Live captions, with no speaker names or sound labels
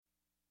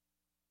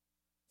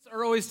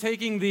Are always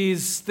taking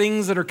these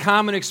things that are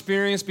common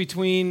experience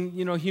between,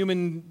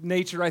 human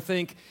nature, I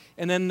think,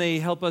 and then they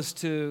help us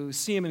to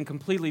see them in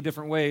completely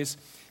different ways.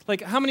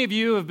 Like, how many of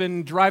you have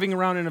been driving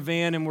around in a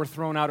van and were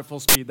thrown out at full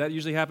speed? That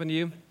usually happened to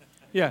you?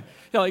 Yeah.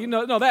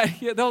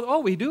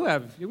 We do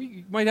have.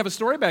 We might have a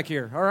story back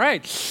here. All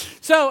right.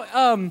 So,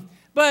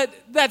 but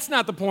that's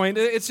not the point.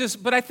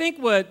 But I think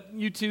what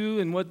you two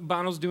and what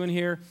Bono's doing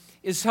here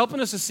is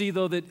helping us to see,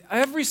 though, that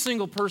every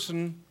single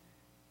person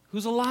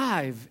who's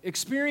alive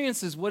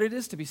experiences what it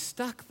is to be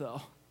stuck,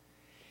 though.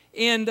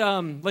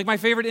 And like my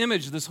favorite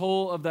image that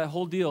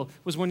whole deal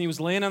was when he was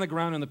laying on the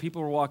ground and the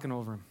people were walking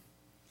over him.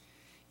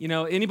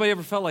 Anybody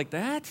ever felt like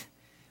that?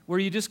 Where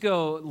you just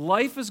go,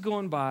 life is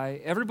going by,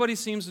 everybody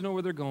seems to know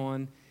where they're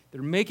going,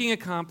 they're making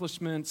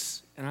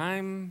accomplishments, and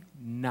I'm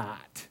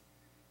not.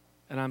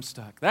 And I'm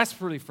stuck. That's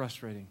pretty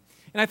frustrating.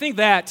 And I think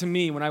that, to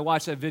me, when I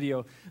watched that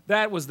video,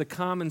 that was the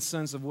common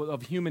sense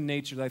of human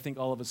nature that I think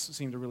all of us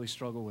seem to really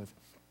struggle with.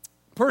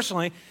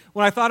 Personally,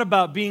 when I thought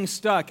about being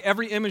stuck,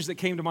 every image that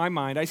came to my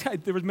mind,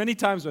 there were many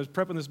times I was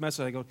prepping this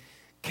message, I go,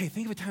 okay,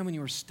 think of a time when you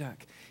were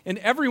stuck. And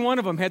every one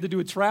of them had to do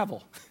with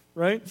travel,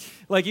 right?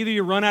 Like either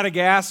you run out of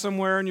gas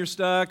somewhere and you're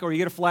stuck, or you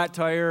get a flat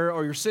tire,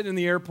 or you're sitting in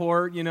the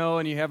airport,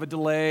 and you have a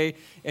delay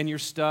and you're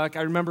stuck.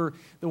 I remember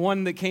the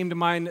one that came to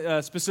mind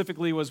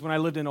specifically was when I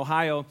lived in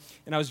Ohio,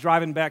 and I was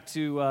driving back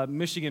to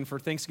Michigan for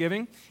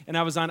Thanksgiving, and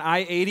I was on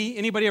I-80.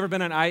 Anybody ever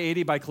been on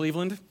I-80 by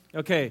Cleveland?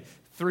 Okay.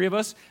 3 of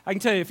us. I can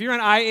tell you, if you're on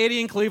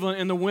I-80 in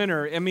Cleveland in the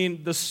winter,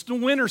 the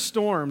winter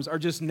storms are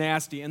just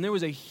nasty. And there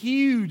was a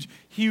huge,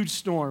 huge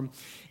storm.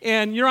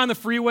 And you're on the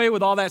freeway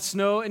with all that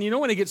snow, and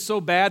when it gets so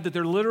bad that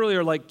there literally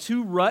are like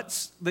 2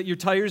 ruts that your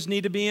tires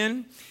need to be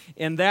in,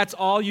 and that's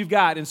all you've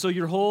got. And so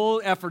your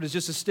whole effort is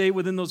just to stay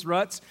within those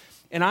ruts.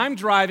 And I'm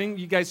driving,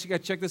 you got to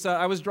check this out,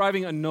 I was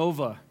driving a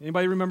Nova.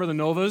 Anybody remember the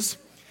Novas?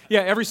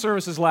 Yeah, every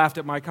service has laughed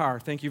at my car.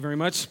 Thank you very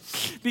much.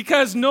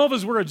 Because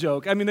Novas were a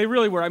joke. They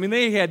really were.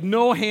 They had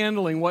no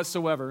handling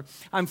whatsoever.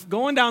 I'm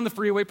going down the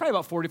freeway, probably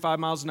about 45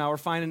 miles an hour,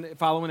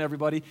 following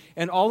everybody,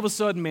 and all of a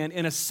sudden, man,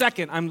 in a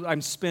second,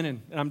 I'm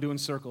spinning, and I'm doing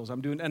circles.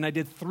 And I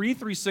did 3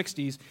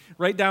 360s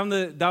right down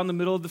the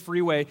middle of the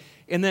freeway,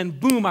 and then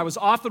boom, I was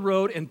off the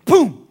road, and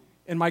boom,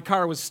 and my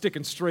car was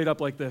sticking straight up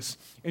like this,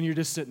 and you're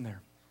just sitting there.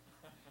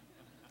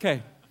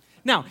 Okay.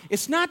 Now,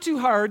 it's not too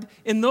hard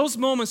in those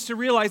moments to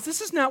realize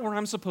this is not where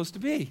I'm supposed to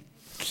be.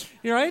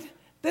 You right?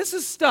 This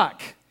is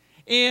stuck.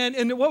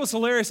 And what was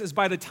hilarious is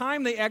by the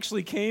time they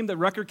actually came, the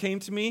wrecker came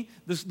to me,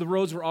 the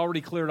roads were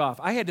already cleared off.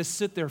 I had to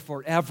sit there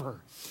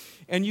forever.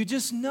 And you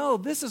just know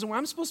this is where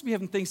I'm supposed to be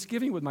having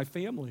Thanksgiving with my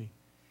family.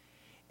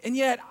 And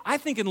yet, I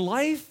think in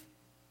life,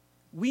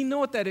 we know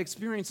what that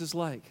experience is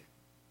like.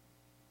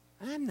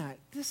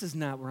 This is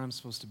not where I'm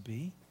supposed to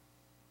be.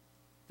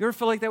 You ever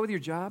feel like that with your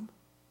job?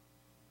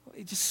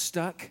 You're just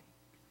stuck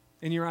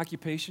in your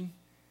occupation?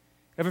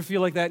 Ever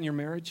feel like that in your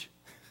marriage?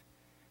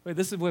 Wait.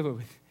 This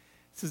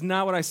is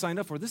not what I signed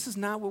up for. This is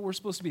not what we're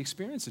supposed to be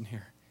experiencing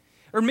here.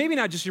 Or maybe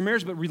not just your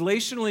marriage, but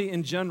relationally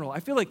in general.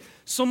 I feel like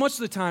so much of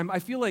the time,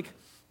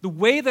 the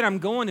way that I'm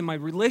going in my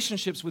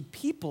relationships with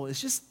people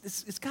is just,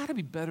 it's got to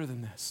be better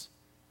than this.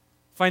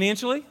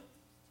 Financially?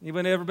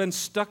 Anybody ever been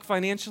stuck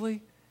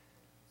financially?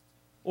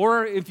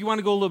 Or if you want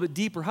to go a little bit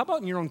deeper, how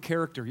about in your own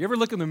character? You ever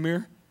look in the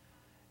mirror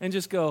and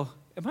just go,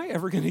 am I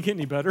ever going to get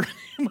any better?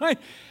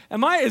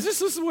 Is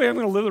this the way I'm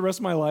going to live the rest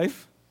of my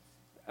life?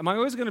 Am I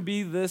always going to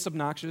be this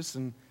obnoxious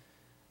and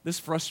this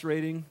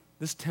frustrating,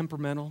 this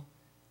temperamental?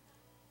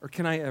 Or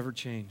can I ever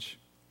change?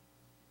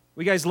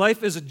 Well, guys,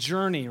 life is a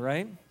journey,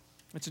 right?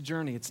 It's a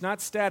journey. It's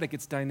not static,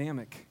 it's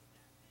dynamic.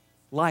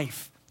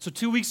 Life. So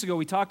 2 weeks ago,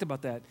 we talked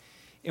about that.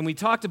 And we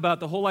talked about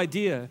the whole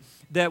idea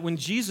that when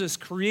Jesus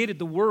created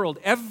the world,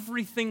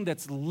 everything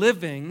that's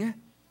living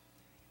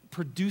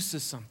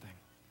produces something.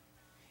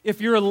 If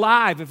you're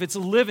alive, if it's a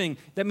living,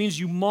 that means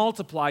you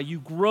multiply, you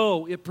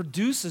grow, it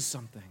produces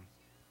something.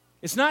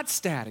 It's not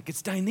static,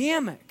 it's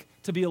dynamic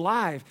to be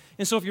alive.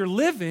 And so if you're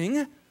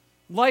living,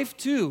 life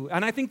too.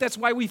 And I think that's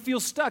why we feel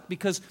stuck,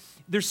 because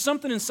there's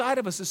something inside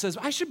of us that says,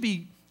 I should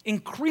be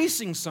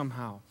increasing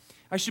somehow.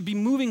 I should be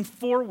moving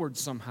forward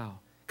somehow,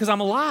 because I'm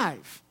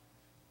alive.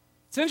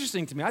 It's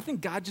interesting to me. I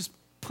think God just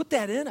put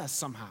that in us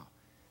somehow,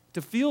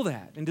 to feel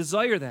that and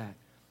desire that.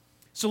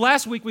 So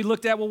last week we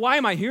looked at, why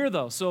am I here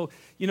though? So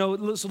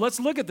let's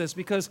look at this,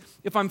 because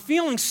if I'm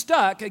feeling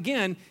stuck,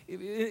 again,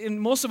 in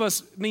most of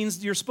us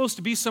means you're supposed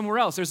to be somewhere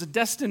else. There's a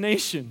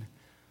destination,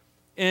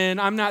 and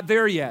I'm not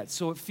there yet,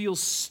 so it feels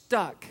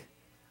stuck.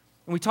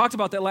 And we talked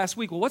about that last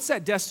week. Well, what's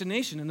that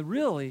destination? And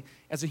really,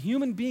 as a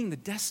human being, the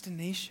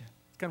destination,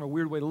 it's kind of a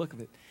weird way to look at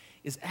it,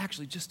 is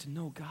actually just to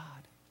know God.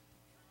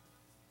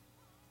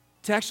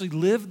 To actually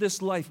live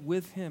this life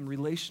with Him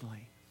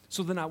relationally.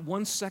 So that not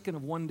 1 second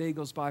of one day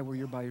goes by where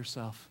you're by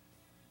yourself.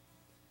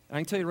 And I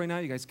can tell you right now,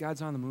 you guys,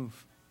 God's on the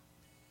move.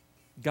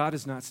 God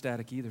is not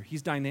static either.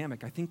 He's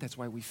dynamic. I think that's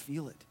why we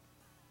feel it.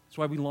 That's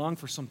why we long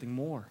for something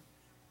more.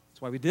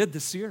 That's why we did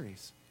this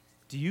series.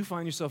 Do you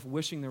find yourself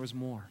wishing there was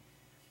more?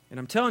 And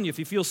I'm telling you, if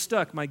you feel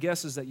stuck, my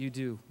guess is that you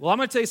do. Well, I'm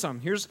going to tell you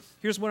something.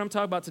 Here's what I'm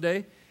talking about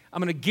today.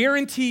 I'm going to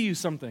guarantee you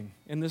something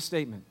in this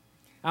statement.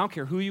 I don't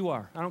care who you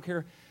are. I don't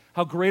care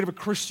how great of a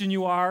Christian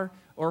you are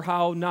or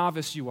how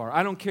novice you are.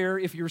 I don't care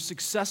if you're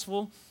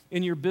successful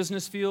in your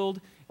business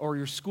field or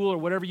your school or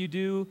whatever you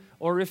do,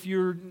 or if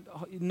you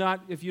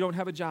don't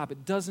have a job.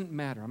 It doesn't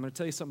matter. I'm going to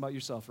tell you something about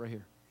yourself right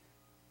here.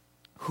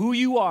 Who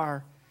you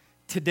are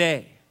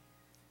today,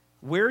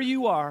 where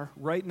you are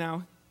right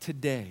now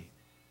today,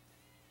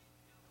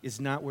 is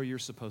not where you're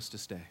supposed to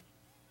stay.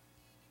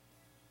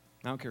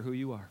 I don't care who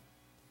you are.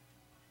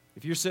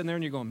 If you're sitting there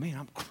and you're going, man,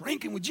 I'm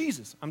cranking with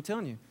Jesus, I'm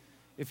telling you,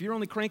 if you're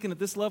only cranking at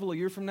this level a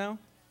year from now,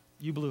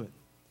 you blew it.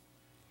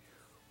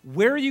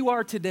 Where you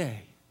are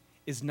today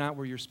is not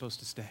where you're supposed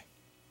to stay.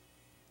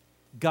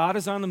 God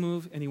is on the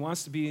move, and he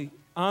wants to be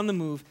on the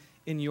move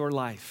in your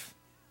life.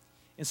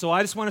 And so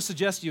I just want to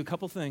suggest to you a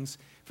couple things.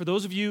 For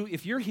those of you,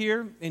 if you're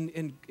here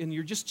and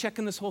you're just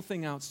checking this whole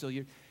thing out still,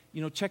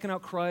 you're checking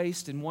out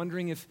Christ and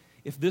wondering if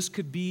this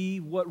could be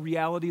what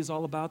reality is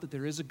all about, that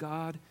there is a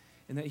God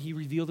and that he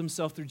revealed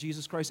himself through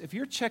Jesus Christ. If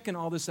you're checking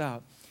all this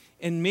out,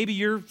 and maybe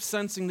you're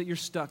sensing that you're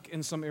stuck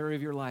in some area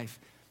of your life,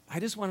 I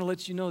just want to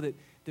let you know that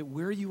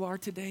where you are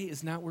today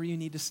is not where you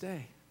need to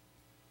stay.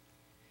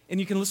 And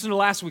you can listen to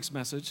last week's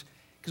message,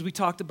 because we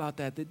talked about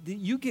that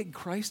you get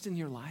Christ in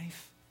your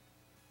life.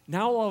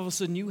 Now all of a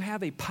sudden you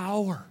have a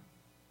power.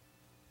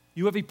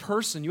 You have a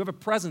person, you have a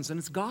presence, and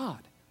it's God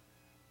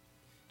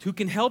who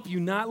can help you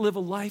not live a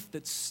life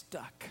that's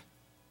stuck.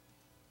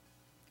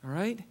 All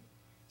right?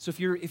 So if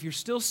you're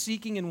still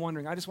seeking and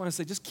wondering, I just want to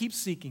say, just keep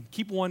seeking,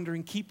 keep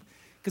wondering,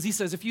 because he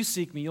says, if you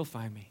seek me, you'll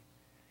find me,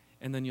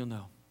 and then you'll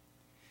know.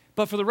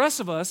 But for the rest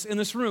of us in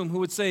this room who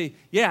would say,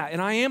 yeah, and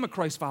I am a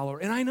Christ follower,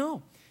 and I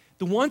know,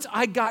 the once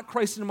I got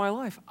Christ into my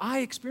life,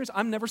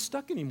 I'm never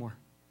stuck anymore.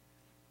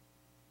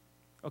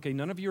 Okay,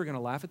 none of you are going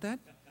to laugh at that?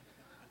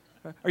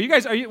 Wait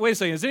a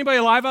second, is anybody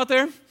alive out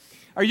there?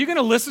 Are you going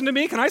to listen to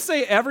me? Can I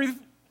say every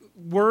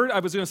word? I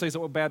was going to say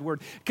some bad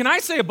word. Can I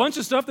say a bunch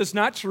of stuff that's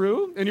not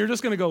true? And you're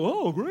just going to go,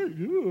 oh, great,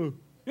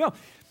 yeah.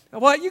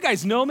 Well, you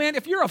guys know, man,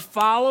 if you're a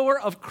follower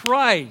of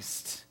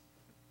Christ,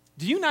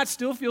 do you not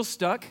still feel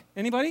stuck?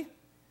 Anybody?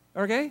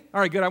 Okay?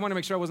 All right, good. I want to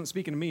make sure I wasn't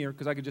speaking to me here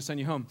because I could just send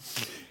you home.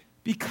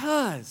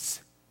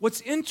 Because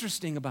what's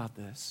interesting about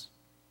this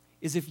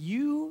is if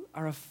you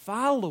are a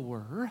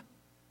follower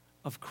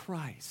of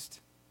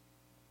Christ,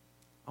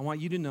 I want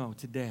you to know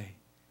today,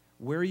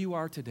 where you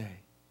are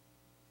today,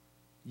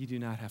 you do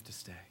not have to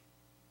stay.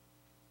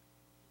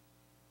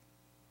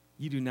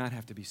 You do not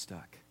have to be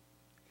stuck.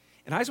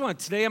 And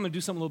today I'm going to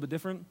do something a little bit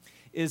different,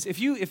 is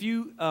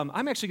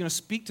I'm actually going to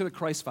speak to the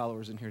Christ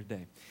followers in here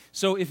today.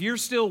 So if you're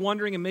still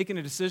wondering and making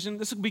a decision,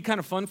 this will be kind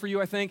of fun for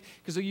you, I think,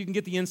 because you can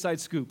get the inside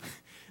scoop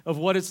of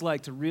what it's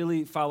like to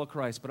really follow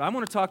Christ. But I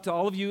want to talk to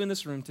all of you in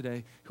this room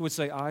today who would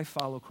say, I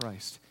follow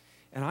Christ.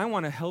 And I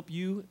want to help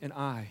you and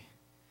I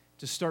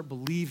to start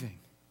believing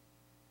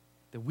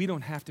that we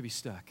don't have to be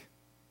stuck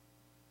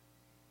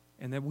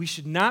and that we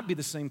should not be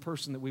the same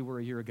person that we were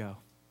a year ago.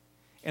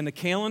 And the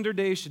calendar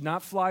days should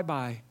not fly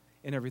by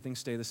and everything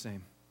stay the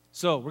same.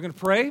 So we're going to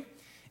pray,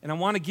 and I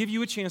want to give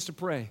you a chance to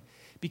pray.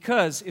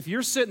 Because if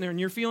you're sitting there and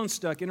you're feeling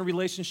stuck in a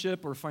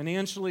relationship or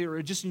financially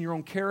or just in your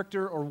own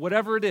character or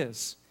whatever it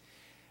is,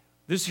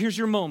 here's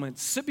your moment.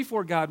 Sit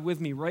before God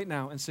with me right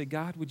now and say,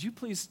 God, would you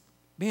please,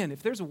 man,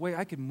 if there's a way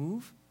I could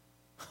move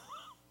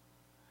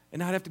and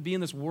not have to be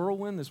in this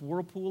whirlwind, this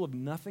whirlpool of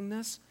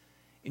nothingness,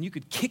 and you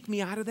could kick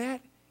me out of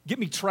that, get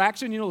me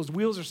traction, those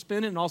wheels are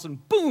spinning, and all of a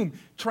sudden, boom,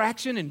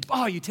 traction, and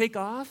you take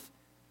off.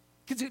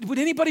 Would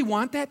anybody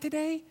want that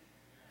today?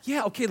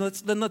 Yeah, okay,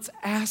 let's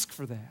ask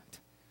for that.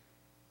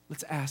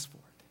 Let's ask for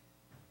it.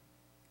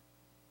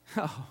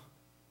 Oh.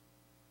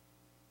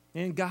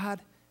 And God,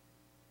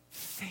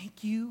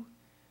 thank you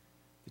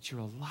that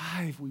you're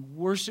alive. We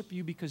worship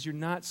you because you're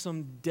not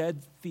some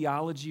dead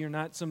theology. You're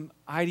not some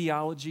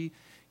ideology.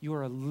 You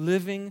are a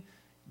living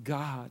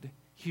God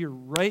here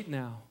right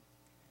now,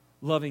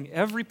 loving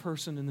every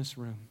person in this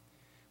room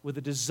with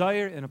a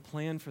desire and a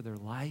plan for their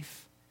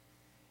life.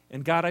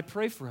 And God, I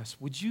pray for us.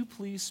 Would you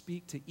please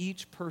speak to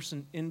each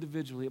person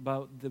individually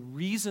about the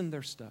reason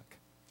they're stuck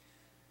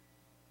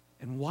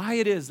and why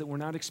it is that we're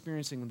not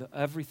experiencing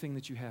everything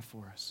that you have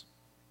for us.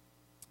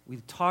 We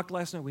talked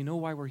last night. We know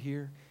why we're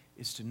here.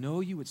 It's to know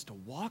you. It's to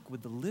walk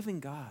with the living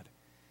God.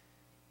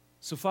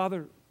 So,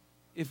 Father,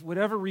 if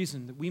whatever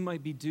reason that we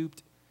might be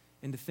duped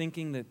into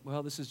thinking that,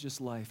 well, this is just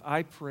life,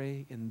 I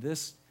pray in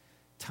this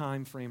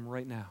time frame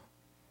right now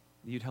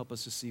that you'd help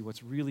us to see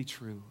what's really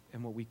true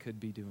and what we could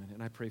be doing.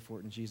 And I pray for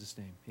it in Jesus'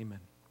 name. Amen.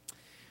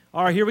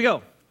 All right, here we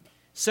go.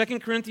 2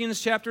 Corinthians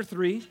chapter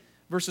 3,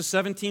 verses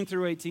 17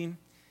 through 18.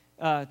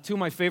 Two of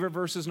my favorite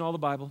verses in all the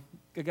Bible.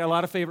 I got a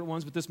lot of favorite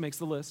ones, but this makes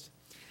the list.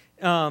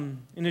 And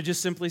it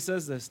just simply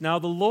says this. Now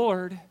the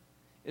Lord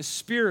is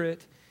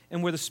Spirit,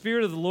 and where the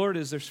Spirit of the Lord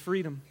is, there's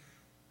freedom.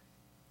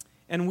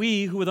 And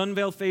we, who with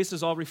unveiled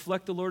faces all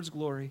reflect the Lord's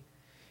glory,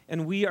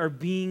 and we are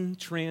being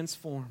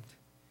transformed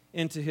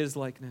into His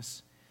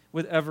likeness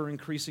with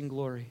ever-increasing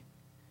glory,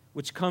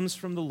 which comes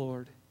from the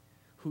Lord,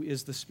 who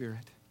is the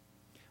Spirit.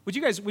 Would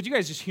you guys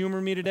just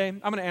humor me today? I'm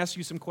going to ask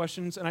you some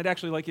questions, and I'd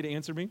actually like you to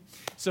answer me.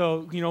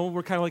 So,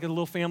 we're kind of like a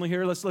little family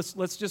here. Let's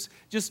just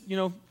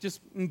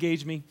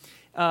engage me.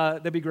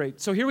 That'd be great.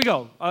 So here we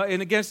go.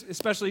 And again,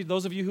 especially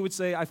those of you who would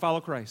say, I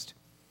follow Christ.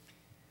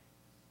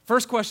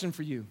 First question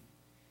for you.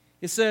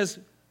 It says,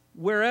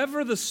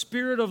 wherever the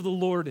Spirit of the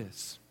Lord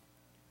is.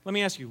 Let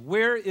me ask you,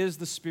 where is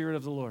the Spirit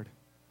of the Lord?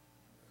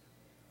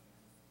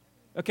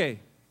 Okay.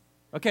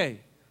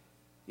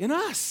 In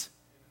us.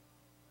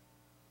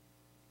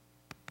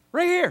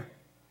 Right here.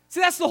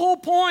 See, that's the whole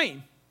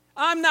point.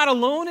 I'm not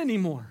alone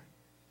anymore.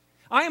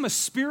 I am a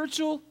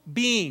spiritual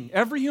being.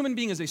 Every human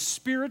being is a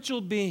spiritual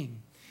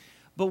being.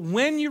 But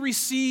when you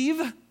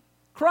receive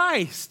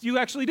Christ, you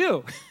actually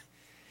do.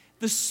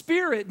 The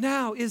Spirit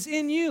now is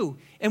in you.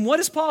 And what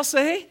does Paul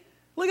say?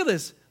 Look at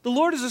this. The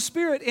Lord is a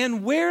Spirit,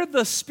 and where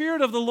the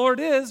Spirit of the Lord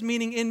is,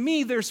 meaning in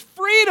me, there's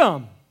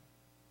freedom.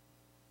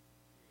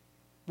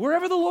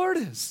 Wherever the Lord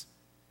is,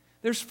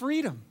 there's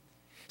freedom.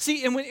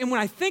 See, and when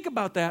I think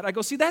about that, I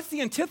go, see, that's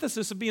the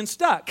antithesis of being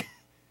stuck.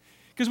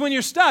 Because when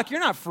you're stuck, you're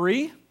not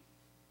free.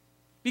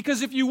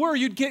 Because if you were,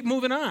 you'd keep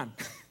moving on.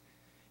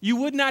 You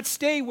would not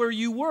stay where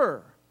you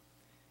were.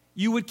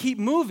 You would keep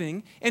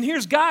moving. And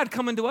here's God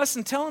coming to us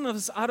and telling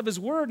us out of His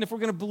Word, and if we're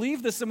going to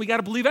believe this, then we got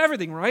to believe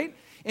everything, right?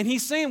 And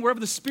He's saying wherever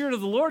the Spirit of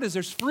the Lord is,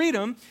 there's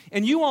freedom.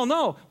 And you all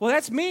know, well,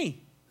 that's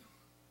me.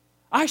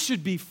 I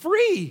should be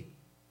free.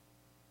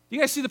 You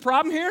guys see the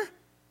problem here?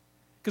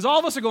 Because all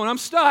of us are going, I'm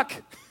stuck.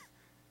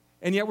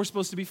 And yet we're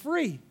supposed to be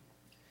free.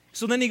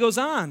 So then he goes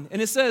on,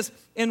 and it says,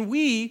 and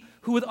we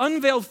who with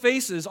unveiled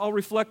faces all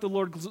reflect the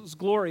Lord's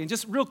glory. And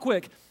just real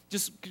quick,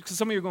 just because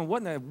some of you are going, what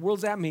in the world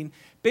does that mean?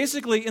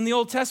 Basically, in the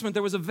Old Testament,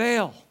 there was a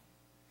veil.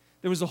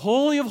 There was the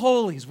Holy of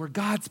Holies where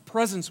God's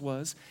presence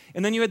was.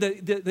 And then you had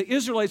the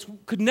Israelites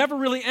could never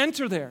really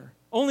enter there.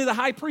 Only the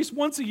high priest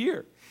once a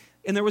year.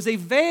 And there was a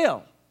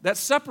veil that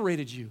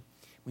separated you.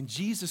 When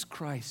Jesus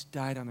Christ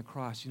died on the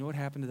cross, you know what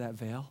happened to that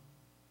veil?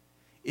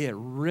 It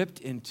ripped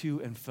in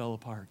two and fell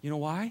apart. You know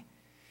why?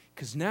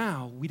 Because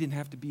now we didn't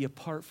have to be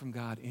apart from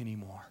God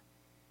anymore.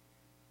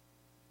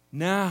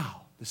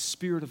 Now the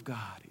Spirit of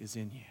God is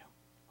in you.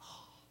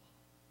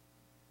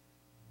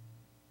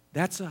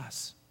 That's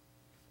us.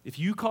 If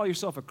you call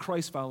yourself a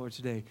Christ follower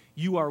today,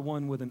 you are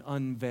one with an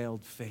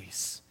unveiled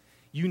face.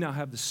 You now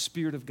have the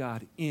Spirit of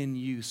God in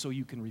you so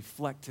you can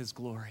reflect His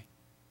glory.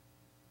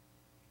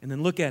 And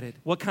then look at it.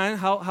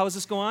 How does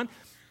this go on?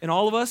 And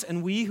all of us,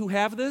 and we who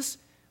have this,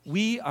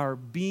 we are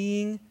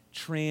being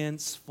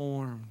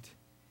transformed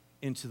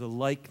into the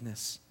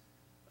likeness,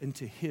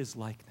 into His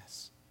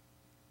likeness.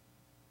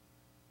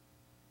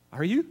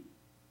 Are you?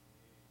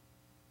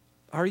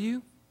 Are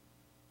you?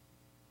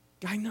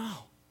 I know.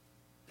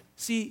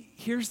 See,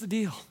 here's the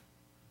deal.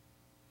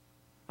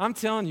 I'm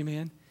telling you,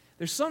 man,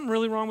 there's something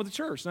really wrong with the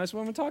church, and that's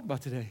what I'm going to talk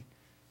about today.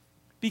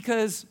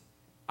 Because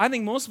I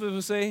think most of us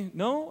would say,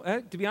 no,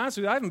 to be honest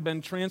with you, I haven't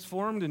been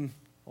transformed in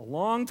a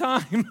long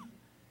time.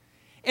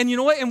 And you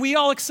know what? And we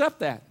all accept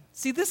that.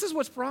 See, this is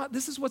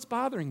what's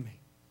bothering me.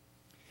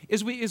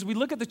 Is we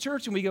look at the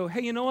church and we go,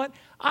 hey, you know what?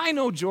 I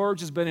know George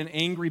has been an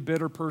angry,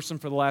 bitter person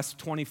for the last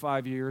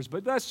 25 years,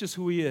 but that's just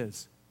who he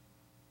is.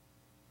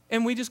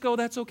 And we just go,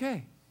 that's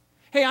okay.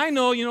 Hey, I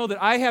know,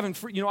 that I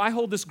haven't, I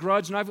hold this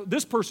grudge, and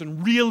this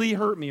person really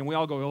hurt me. And we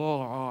all go,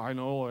 oh, I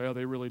know, yeah,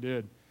 they really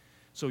did.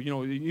 So,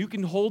 you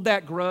can hold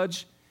that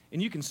grudge,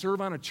 and you can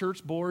serve on a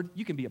church board.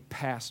 You can be a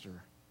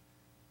pastor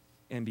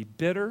and be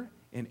bitter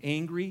and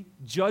angry,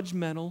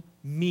 judgmental,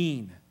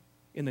 mean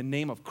in the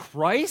name of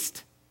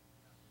Christ.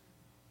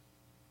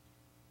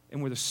 And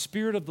where the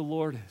Spirit of the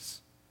Lord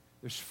is,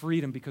 there's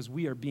freedom because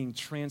we are being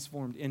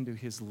transformed into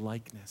His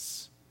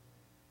likeness.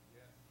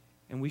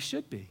 And we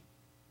should be.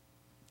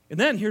 And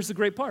then here's the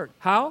great part.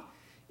 How?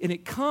 And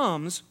it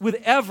comes with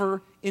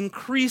ever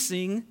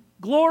increasing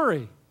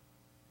glory.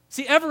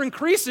 See, ever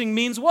increasing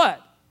means what?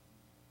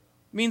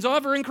 It means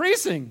ever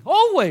increasing,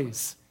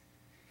 always.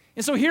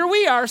 And so here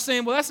we are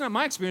saying, well, that's not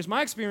my experience.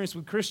 My experience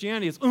with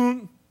Christianity is,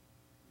 going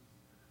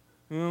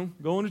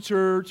to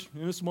church,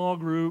 in a small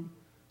group,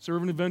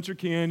 serving at Venture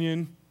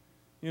Canyon,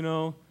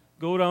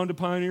 go down to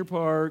Pioneer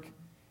Park,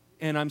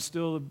 and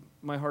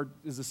my heart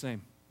is the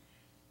same.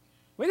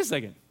 Wait a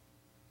second.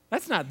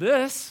 That's not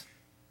this.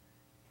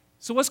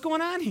 So what's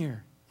going on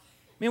here?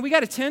 Man, we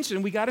got attention,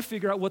 and we got to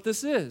figure out what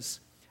this is.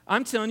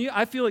 I'm telling you,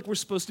 I feel like we're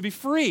supposed to be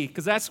free,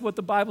 because that's what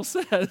the Bible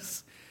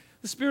says.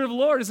 The Spirit of the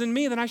Lord is in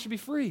me, then I should be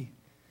free.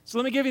 So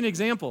let me give you an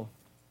example.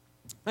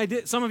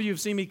 Some of you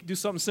have seen me do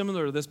something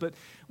similar to this, but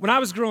when I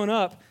was growing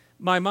up,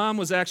 my mom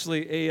was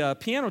actually a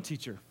piano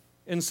teacher.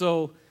 And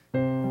so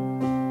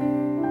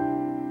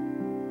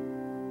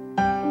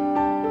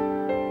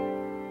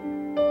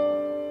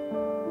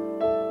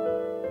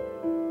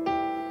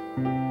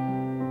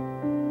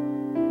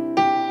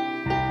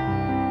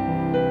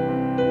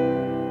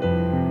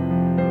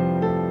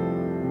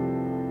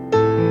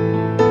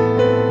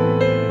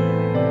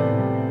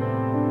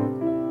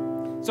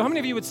how many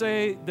of you would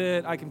say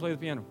that I can play the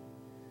piano?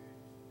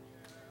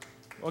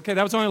 Okay,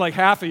 that was only like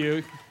half of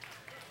you.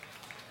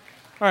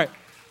 All right,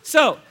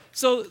 so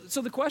So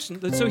the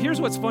question, so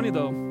here's what's funny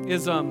though,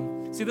 is,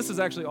 see, this is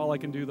actually all I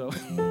can do though.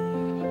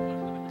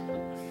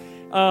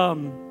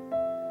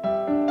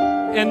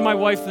 And my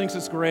wife thinks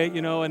it's great,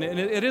 you know, and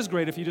it is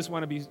great if you just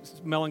want to be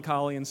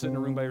melancholy and sit in a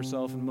room by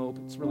yourself and mope.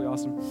 It's really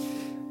awesome.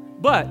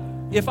 But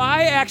if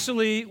I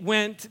actually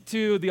went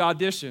to the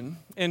audition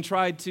and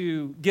tried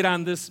to get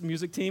on this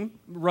music team,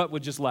 Rut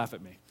would just laugh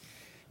at me.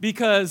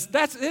 Because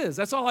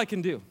that's all I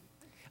can do.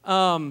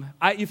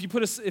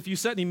 If you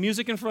set any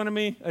music in front of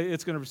me,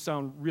 it's going to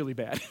sound really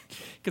bad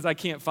because I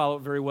can't follow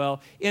it very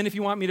well. And if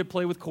you want me to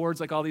play with chords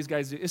like all these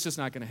guys do, it's just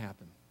not going to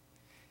happen.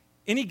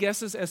 Any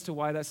guesses as to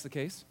why that's the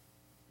case?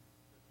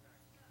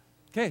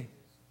 Okay,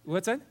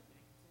 what's that?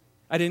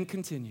 I didn't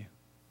continue.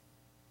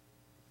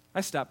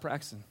 I stopped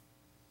practicing.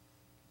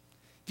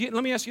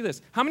 Let me ask you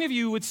this. How many of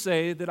you would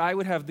say that I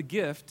would have the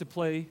gift to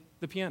play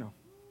the piano?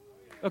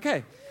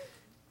 Okay.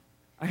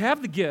 I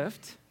have the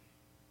gift.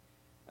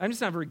 I'm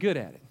just not very good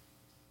at it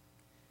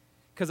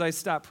because I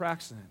stopped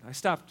practicing it. I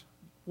stopped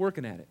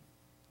working at it.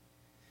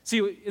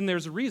 See, and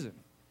there's a reason.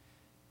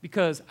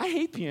 Because I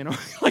hate piano.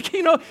 Like,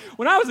 you know,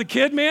 when I was a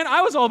kid, man,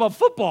 I was all about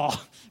football,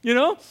 you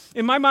know?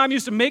 And my mom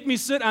used to make me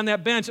sit on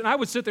that bench, and I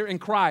would sit there and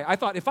cry. I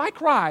thought, if I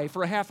cry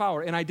for a half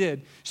hour, and I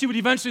did, she would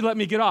eventually let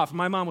me get off.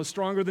 My mom was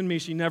stronger than me.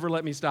 She never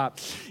let me stop.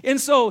 And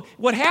so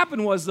what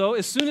happened was, though,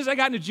 as soon as I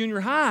got into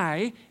junior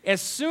high, as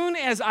soon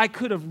as I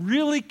could have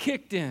really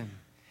kicked in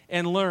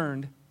and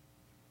learned,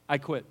 I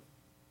quit.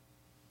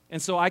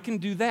 And so I can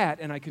do that,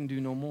 and I can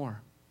do no more.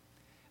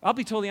 I'll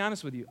be totally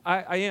honest with you.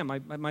 I am.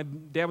 My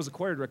dad was a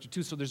choir director,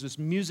 too, so there's this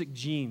music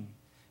gene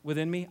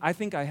within me. I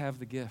think I have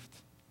the gift.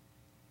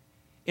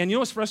 And you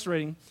know what's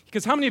frustrating?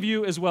 Because how many of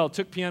you, as well,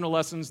 took piano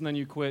lessons and then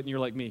you quit and you're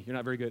like me? You're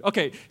not very good.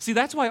 Okay, see,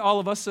 that's why all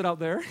of us sit out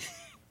there,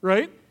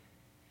 right?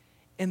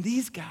 And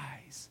these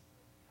guys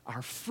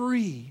are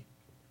free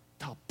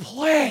to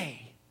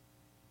play.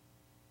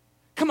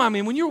 Come on,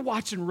 man, when you're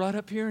watching Rudd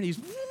up here and he's...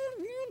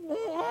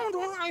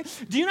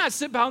 Do you not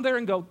sit down there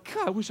and go,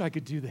 God, I wish I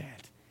could do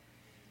that?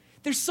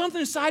 There's something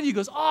inside of you that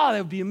goes, oh, that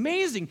would be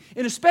amazing.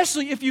 And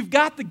especially if you've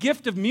got the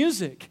gift of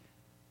music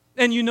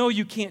and you know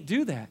you can't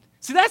do that.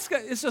 See,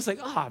 it's just like,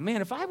 oh, man,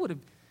 if I would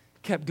have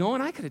kept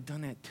going, I could have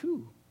done that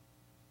too.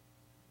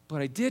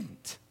 But I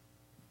didn't.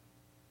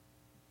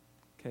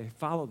 Okay,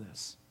 follow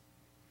this.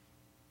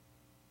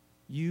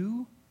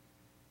 You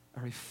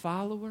are a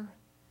follower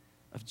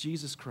of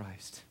Jesus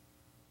Christ.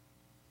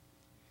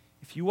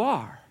 If you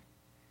are,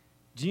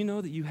 do you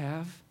know that you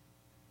have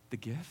the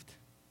gift?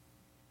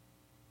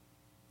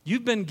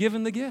 You've been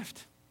given the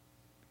gift.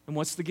 And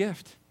what's the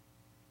gift?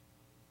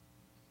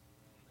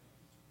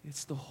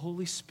 It's the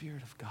Holy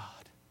Spirit of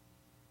God.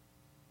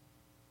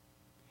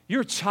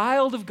 You're a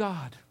child of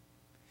God,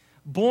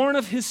 born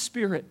of His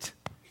Spirit,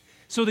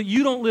 so that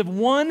you don't live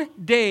one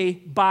day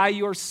by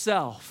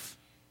yourself.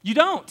 You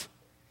don't.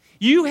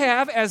 You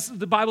have, as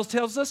the Bible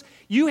tells us,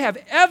 you have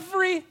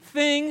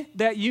everything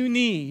that you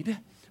need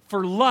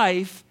for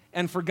life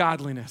and for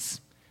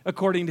godliness,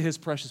 according to His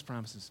precious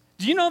promises.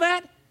 Do you know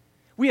that?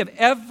 We have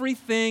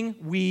everything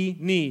we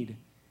need.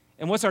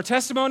 And what's our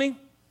testimony?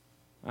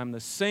 I'm the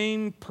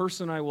same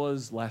person I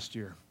was last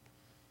year.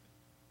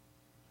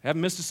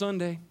 Haven't missed a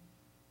Sunday.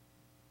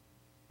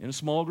 In a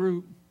small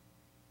group.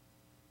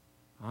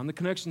 On the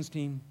connections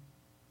team.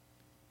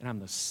 And I'm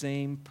the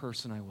same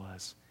person I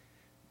was.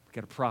 We've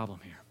got a problem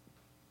here.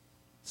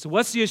 So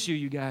what's the issue,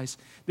 you guys?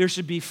 There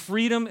should be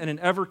freedom and an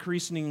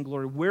ever-increasing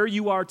glory. Where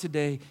you are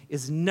today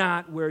is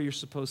not where you're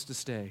supposed to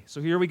stay. So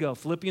here we go.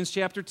 Philippians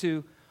chapter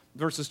 2.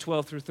 Verses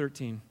 12 through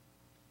 13.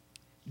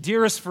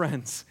 Dearest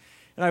friends,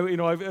 and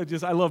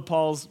I love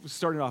Paul's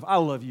starting off. I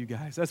love you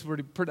guys. That's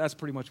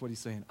pretty much what he's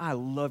saying. I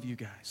love you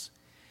guys.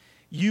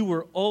 You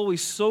were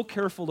always so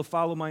careful to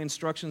follow my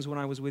instructions when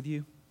I was with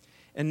you.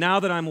 And now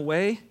that I'm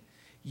away,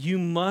 you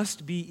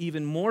must be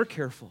even more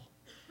careful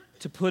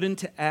to put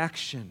into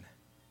action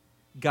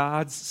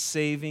God's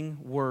saving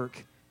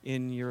work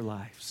in your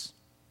lives,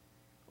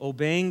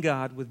 obeying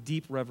God with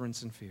deep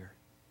reverence and fear.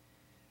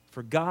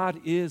 For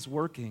God is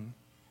working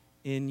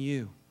in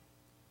you,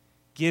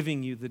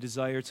 giving you the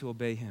desire to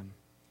obey Him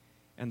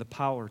and the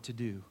power to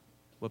do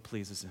what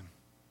pleases Him.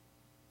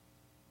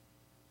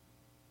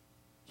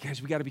 You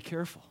guys, we got to be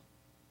careful.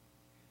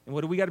 And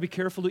what do we got to be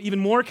careful to? Even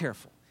more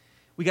careful.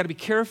 We got to be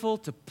careful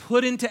to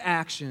put into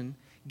action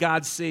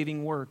God's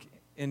saving work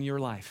in your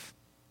life.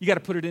 You got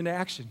to put it into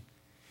action.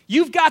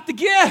 You've got the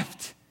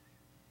gift.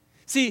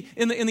 See,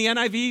 in the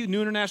NIV,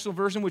 New International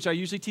Version, which I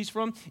usually teach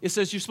from, it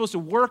says you're supposed to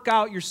work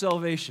out your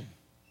salvation.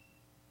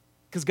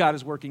 Because God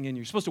is working in you.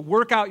 You're supposed to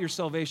work out your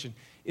salvation.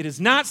 It does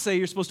not say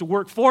you're supposed to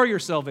work for your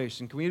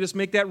salvation. Can we just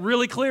make that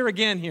really clear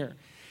again here?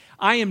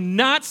 I am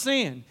not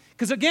saying,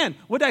 because again,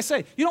 what did I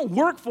say? You don't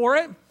work for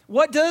it.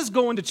 What does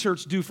going to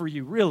church do for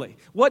you, really?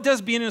 What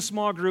does being in a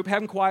small group,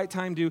 having quiet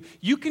time do?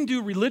 You can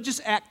do religious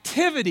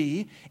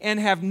activity and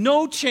have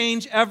no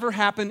change ever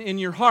happen in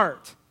your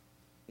heart.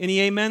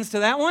 Any amens to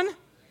that one?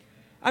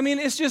 I mean,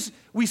 it's just,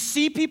 we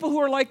see people who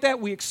are like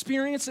that. We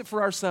experience it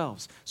for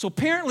ourselves. So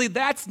apparently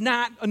that's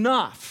not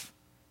enough.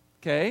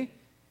 Okay?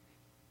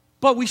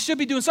 But we should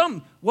be doing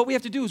something. What we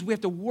have to do is we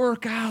have to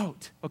work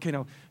out. Okay,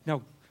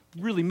 now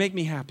really make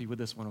me happy with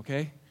this one,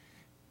 okay?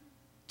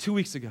 2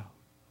 weeks ago,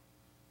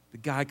 the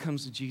guy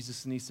comes to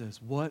Jesus and he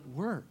says, what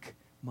work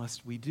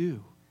must we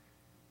do?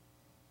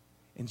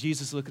 And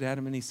Jesus looked at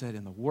him and he said,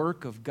 and the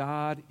work of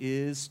God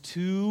is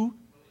to,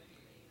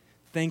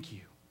 thank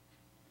you,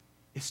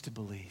 is to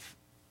believe.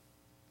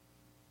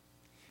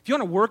 If you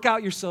want to work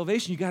out your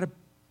salvation, you got to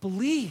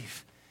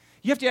believe.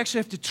 You actually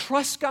have to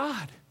trust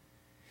God.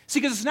 See,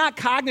 because it's not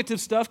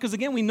cognitive stuff, because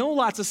again, we know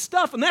lots of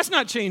stuff, and that's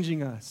not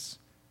changing us.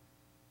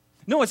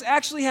 No, it's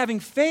actually having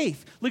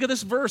faith. Look at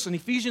this verse in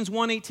Ephesians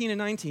 1:18 and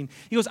 19.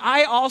 He goes,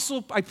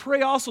 I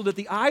pray also that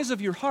the eyes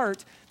of your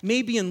heart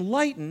may be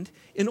enlightened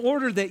in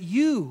order that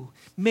you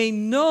may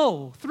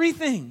know 3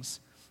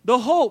 things. The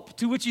hope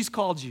to which he's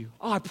called you.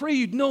 Oh, I pray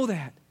you'd know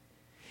that.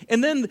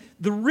 And then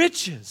the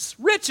riches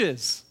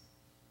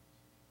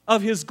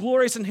of his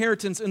glorious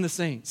inheritance in the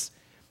saints.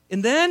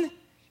 And then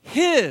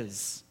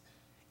his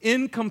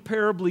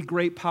incomparably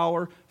great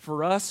power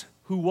for us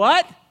who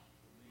what?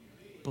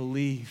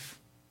 Believe.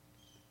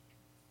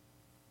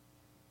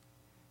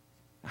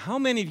 How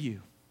many of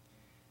you,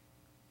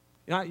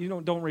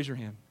 don't raise your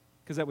hand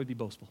because that would be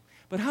boastful,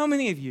 but how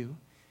many of you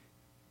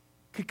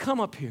could come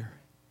up here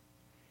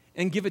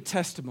and give a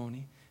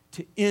testimony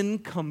to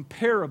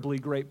incomparably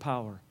great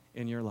power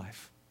in your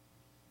life?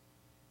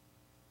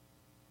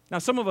 Now,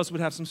 some of us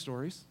would have some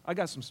stories. I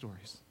got some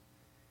stories.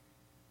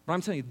 But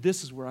I'm telling you,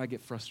 this is where I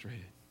get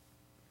frustrated.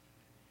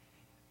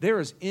 There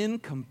is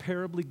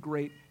incomparably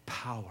great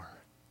power.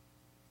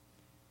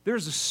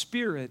 There's a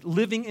spirit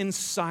living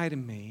inside of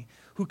me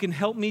who can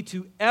help me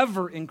to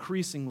ever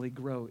increasingly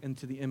grow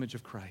into the image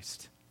of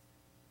Christ.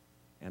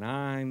 And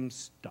I'm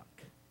stuck.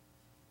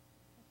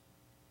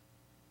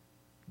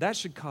 That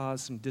should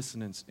cause some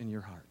dissonance in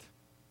your heart.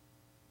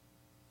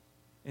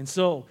 And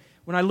so,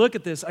 when I look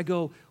at this, I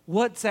go,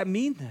 what's that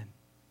mean then?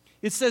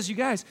 It says, you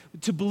guys,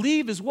 to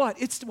believe is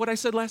what? It's what I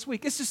said last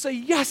week. It's to say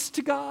yes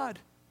to God.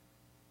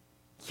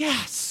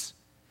 Yes.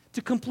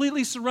 To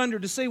completely surrender,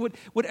 to say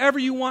whatever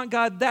you want,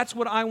 God, that's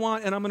what I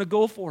want, and I'm going to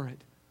go for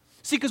it.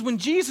 See, because when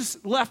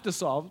Jesus left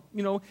us all,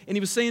 and he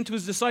was saying to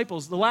his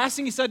disciples, the last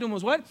thing he said to them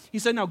was what? He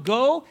said, now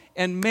go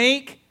and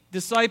make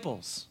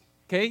disciples.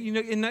 Okay?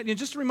 And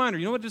just a reminder,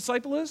 you know what a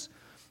disciple is?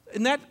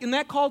 In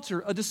that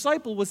culture, a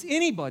disciple was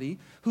anybody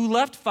who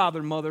left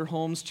father, mother,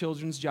 homes,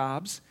 children's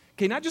jobs,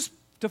 okay, not just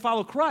to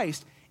follow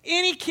Christ.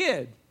 Any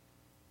kid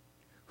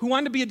who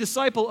wanted to be a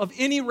disciple of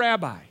any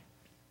rabbi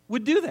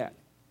would do that.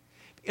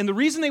 And the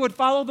reason they would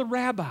follow the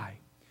rabbi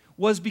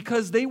was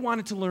because they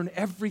wanted to learn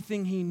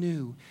everything he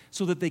knew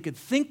so that they could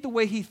think the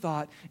way he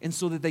thought and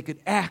so that they could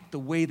act the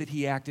way that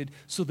he acted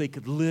so they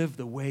could live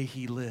the way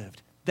he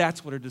lived.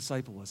 That's what a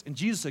disciple was. And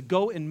Jesus said,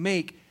 go and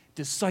make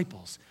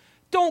disciples.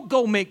 Don't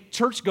go make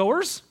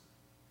churchgoers.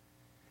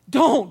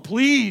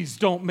 Please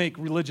don't make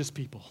religious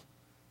people.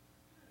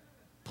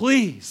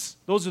 Please.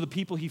 Those are the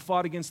people he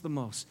fought against the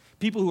most.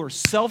 People who are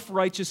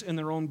self-righteous in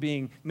their own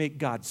being make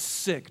God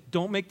sick.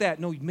 Don't make that.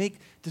 No, make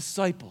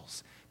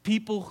disciples.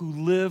 People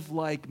who live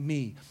like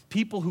me.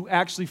 People who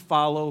actually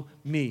follow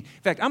me.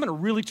 In fact, I'm going to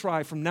really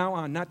try from now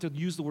on not to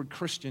use the word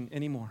Christian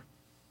anymore.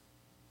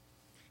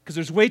 Because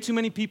there's way too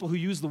many people who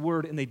use the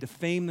word and they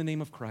defame the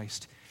name of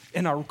Christ.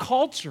 And our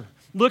culture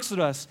looks at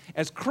us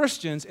as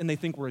Christians and they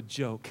think we're a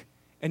joke.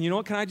 And you know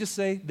what, can I just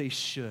say? They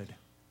should.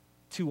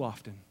 Too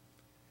often.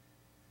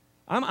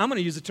 I'm going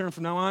to use the term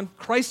from now on,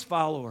 Christ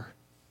follower.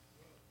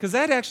 Because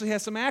that actually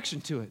has some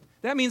action to it.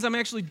 That means I'm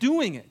actually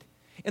doing it.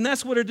 And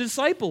that's what a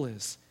disciple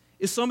is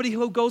somebody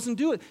who goes and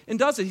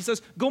does it. He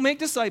says, go make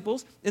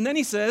disciples. And then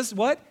he says,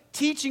 what?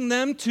 Teaching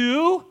them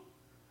to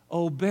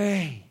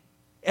obey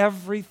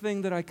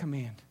everything that I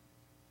command.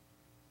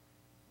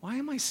 Why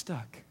am I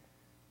stuck?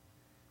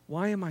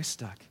 Why am I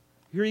stuck?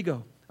 Here you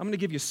go. I'm going to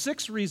give you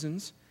 6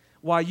 reasons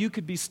why you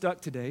could be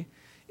stuck today.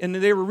 And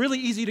they were really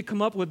easy to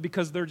come up with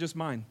because they're just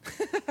mine.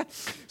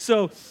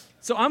 So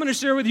I'm going to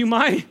share with you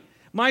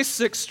my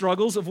 6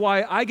 struggles of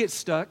why I get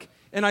stuck,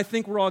 and I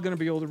think we're all going to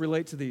be able to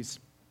relate to these.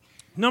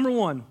 Number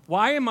 1,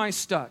 why am I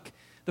stuck?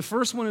 The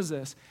first one is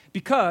this,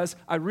 because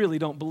I really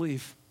don't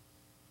believe.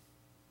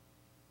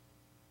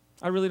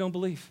 I really don't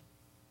believe.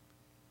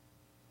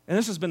 And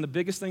this has been the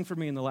biggest thing for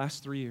me in the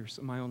last 3 years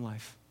of my own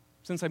life,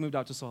 since I moved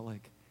out to Salt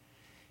Lake,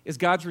 is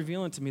God's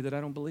revealing to me that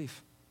I don't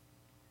believe.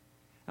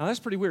 Now, that's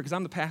pretty weird because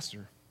I'm the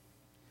pastor,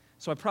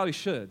 so I probably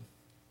should.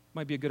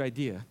 Might be a good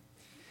idea.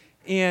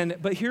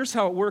 But here's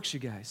how it works, you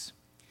guys.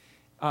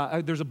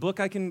 There's a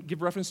book I can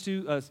give reference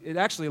to.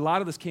 A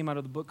lot of this came out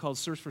of the book called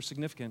Search for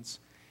Significance,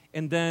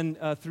 and then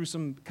through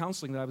some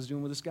counseling that I was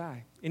doing with this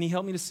guy. And he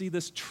helped me to see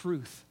this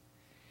truth.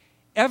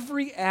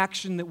 Every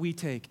action that we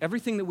take,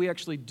 everything that we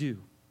actually do,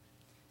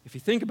 if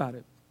you think about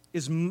it,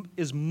 is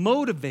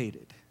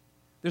motivated.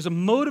 There's a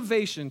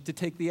motivation to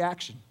take the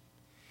action.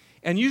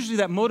 And usually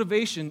that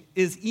motivation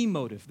is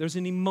emotive. There's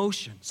an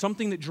emotion,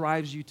 something that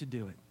drives you to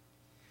do it.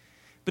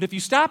 But if you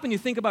stop and you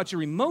think about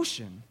your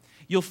emotion,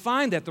 you'll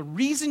find that the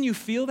reason you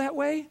feel that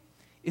way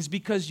is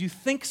because you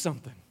think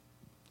something.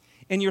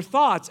 And your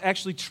thoughts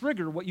actually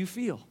trigger what you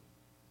feel.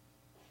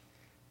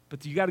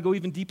 But you got to go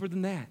even deeper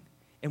than that.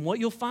 And what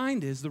you'll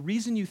find is the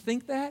reason you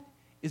think that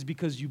is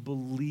because you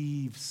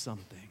believe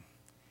something.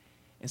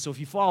 And so if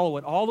you follow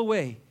it all the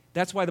way,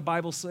 that's why the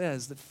Bible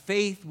says that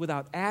faith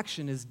without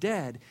action is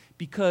dead,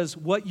 because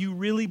what you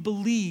really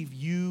believe,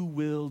 you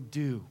will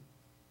do.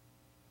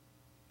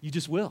 You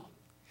just will.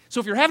 So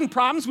if you're having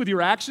problems with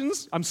your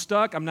actions, I'm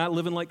stuck, I'm not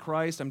living like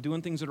Christ, I'm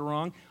doing things that are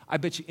wrong, I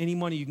bet you any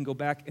money you can go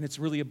back and it's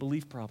really a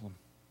belief problem.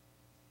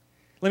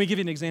 Let me give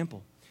you an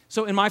example.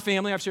 So in my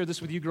family, I've shared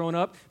this with you growing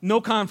up, no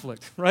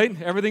conflict, right?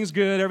 Everything's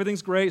good,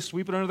 everything's great,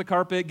 sweep it under the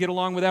carpet, get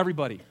along with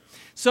everybody.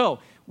 So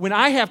when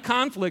I have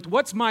conflict,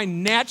 what's my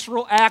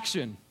natural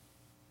action?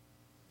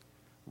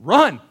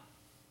 Run.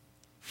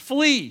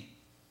 Flee.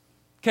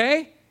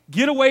 Okay?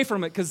 Get away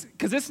from it because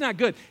it's not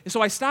good. And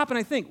so I stop and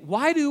I think,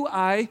 why do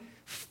I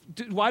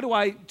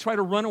try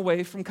to run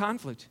away from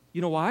conflict?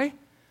 You know why?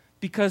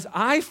 Because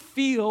I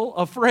feel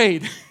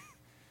afraid.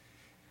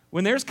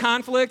 When there's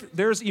conflict,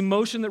 there's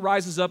emotion that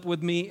rises up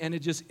with me, and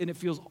it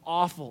feels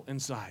awful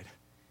inside.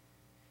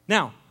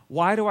 Now,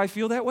 why do I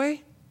feel that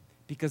way?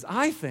 Because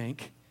I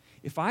think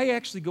if I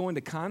actually go into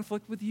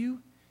conflict with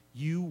you,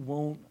 you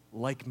won't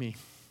like me.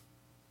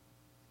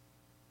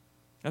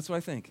 That's what I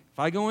think. If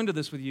I go into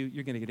this with you,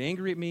 you're going to get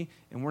angry at me,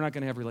 and we're not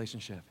going to have a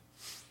relationship.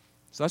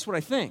 So that's what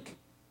I think.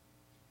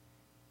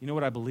 You know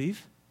what I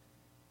believe?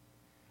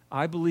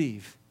 I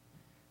believe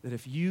that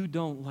if you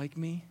don't like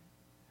me,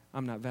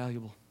 I'm not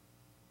valuable.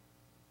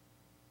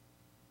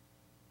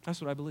 That's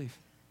what I believe.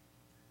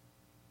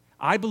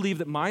 I believe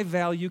that my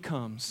value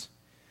comes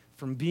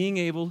from being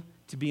able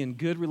to be in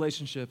good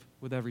relationship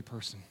with every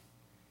person.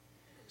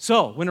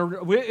 So when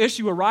an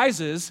issue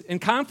arises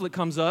and conflict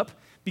comes up,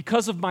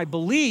 because of my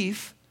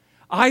belief,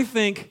 I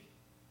think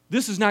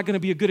this is not going to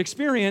be a good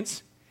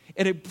experience,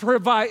 and it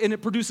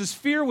produces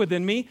fear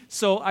within me,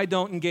 so I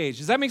don't engage.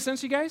 Does that make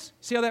sense, you guys?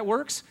 See how that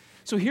works?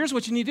 So here's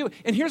what you need to do.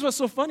 And here's what's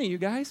so funny, you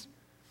guys,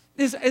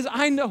 is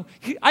I know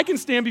I can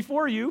stand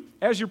before you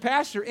as your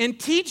pastor and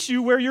teach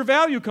you where your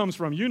value comes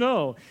from. You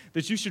know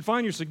that you should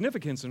find your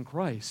significance in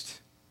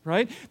Christ,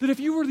 right? That if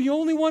you were the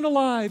only one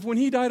alive when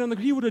he died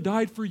he would have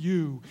died for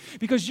you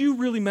because you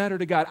really matter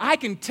to God. I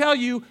can tell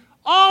you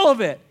all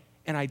of it,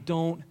 and I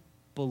don't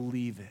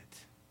believe it.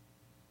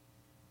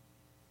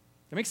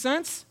 That makes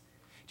sense?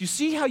 Do you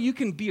see how you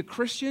can be a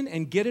Christian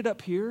and get it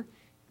up here,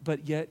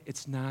 but yet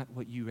it's not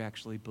what you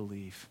actually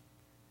believe?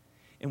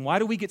 And why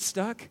do we get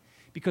stuck?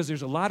 Because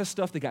there's a lot of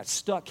stuff that got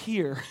stuck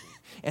here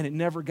and it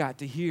never got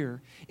to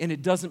here, and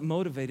it doesn't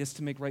motivate us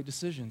to make right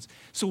decisions.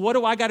 So what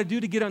do I got to do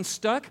to get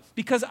unstuck?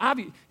 Because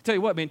tell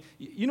you what, man,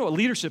 you know what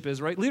leadership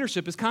is, right?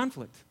 Leadership is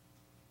conflict.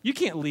 You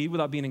can't lead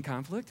without being in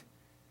conflict.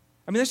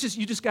 I mean,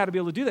 you just got to be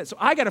able to do that. So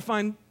I got to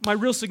find my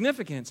real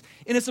significance,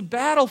 and it's a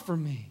battle for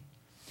me.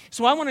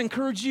 So I want to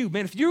encourage you,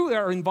 man, if you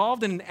are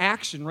involved in an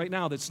action right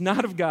now that's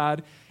not of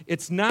God,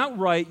 it's not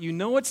right, you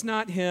know it's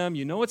not Him,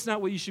 you know it's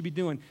not what you should be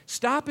doing,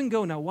 stop and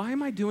go, now why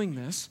am I doing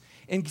this?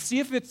 And see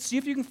if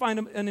you can find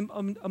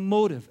a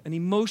motive, an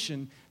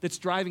emotion that's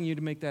driving you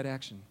to make that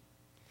action.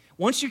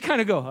 Once you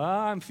kind of go,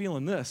 I'm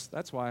feeling this,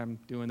 that's why I'm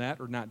doing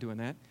that or not doing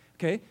that,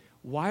 okay?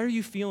 Why are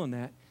you feeling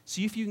that?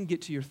 See if you can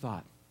get to your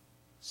thought.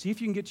 See if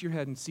you can get to your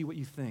head and see what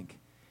you think.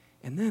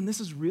 And then, this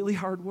is really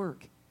hard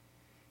work.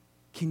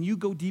 Can you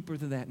go deeper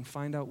than that and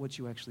find out what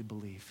you actually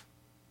believe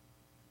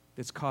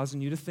that's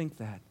causing you to think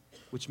that,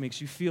 which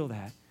makes you feel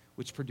that,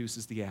 which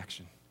produces the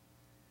action?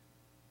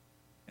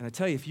 And I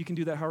tell you, if you can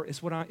do that hard,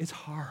 it's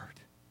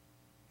hard.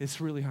 It's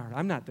really hard.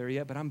 I'm not there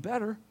yet, but I'm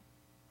better,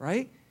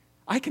 right?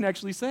 I can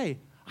actually say,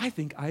 I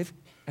think I've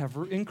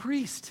ever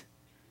increased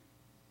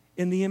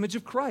in the image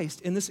of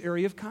Christ in this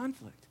area of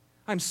conflict.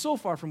 I'm so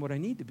far from what I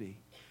need to be,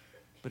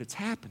 but it's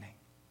happening,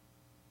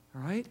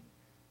 all right?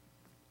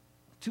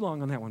 Too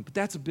long on that one, but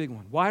that's a big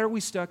one. Why are we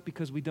stuck?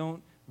 Because we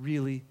don't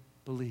really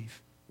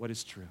believe what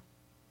is true.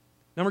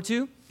 Number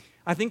 2,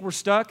 I think we're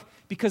stuck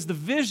because the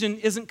vision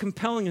isn't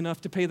compelling enough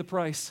to pay the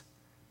price.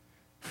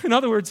 In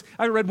other words,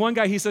 I read one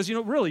guy, he says,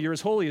 really, you're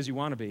as holy as you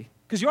want to be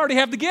because you already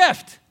have the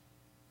gift.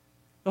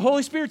 The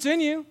Holy Spirit's in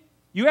you.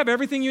 You have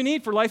everything you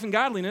need for life and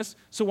godliness,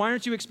 so why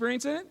aren't you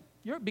experiencing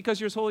it?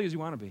 Because you're as holy as you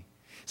want to be.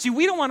 See,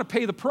 we don't want to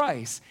pay the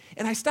price.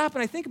 And I stop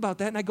and I think about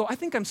that, and I go, I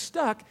think I'm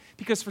stuck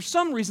because for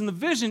some reason the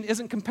vision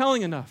isn't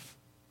compelling enough.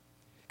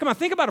 Come on,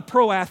 think about a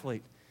pro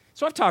athlete.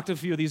 So I've talked to a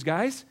few of these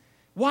guys.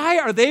 Why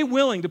are they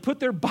willing to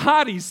put their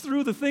bodies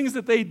through the things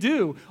that they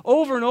do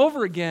over and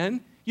over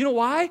again? You know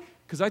why?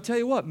 Because I tell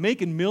you what,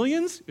 making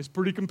millions is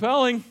pretty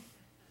compelling.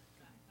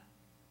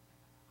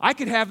 I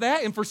could have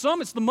that, and for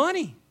some it's the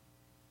money.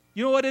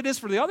 You know what it is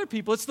for the other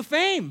people? It's the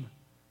fame.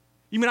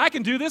 You mean I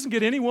can do this and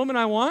get any woman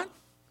I want?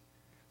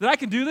 That I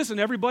can do this and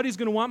everybody's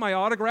going to want my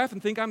autograph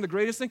and think I'm the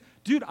greatest thing?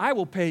 Dude, I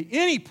will pay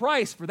any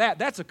price for that.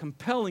 That's a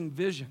compelling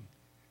vision.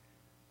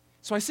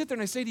 So I sit there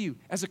and I say to you,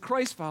 as a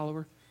Christ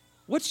follower,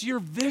 what's your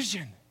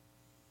vision?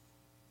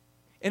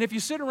 And if you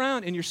sit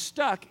around and you're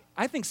stuck,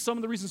 I think some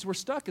of the reasons we're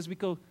stuck is we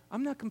go,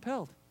 I'm not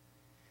compelled.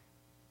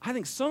 I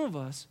think some of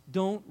us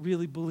don't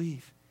really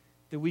believe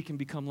that we can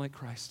become like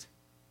Christ.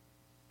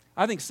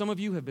 I think some of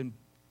you have been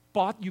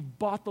bought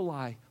the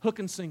lie, hook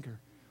and sinker.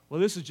 Well,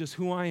 this is just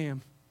who I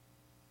am.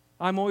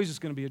 I'm always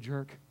just going to be a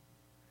jerk.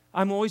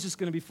 I'm always just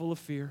going to be full of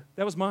fear.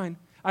 That was mine.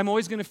 I'm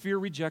always going to fear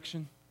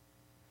rejection.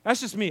 That's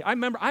just me. I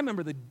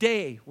remember the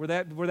day where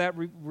that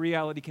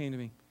reality came to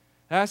me.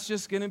 That's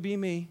just going to be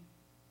me.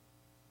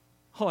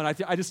 Oh, and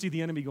I just see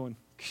the enemy going,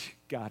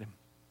 got him.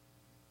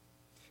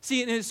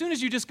 See, and as soon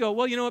as you just go,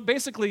 well, you know what,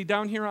 basically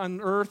down here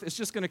on earth, it's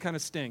just going to kind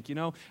of stink, you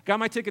know. Got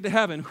my ticket to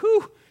heaven.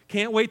 Whew,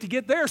 can't wait to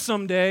get there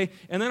someday,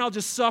 and then I'll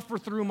just suffer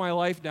through my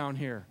life down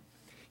here.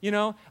 You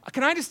know,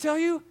 can I just tell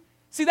you,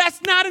 see,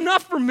 that's not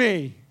enough for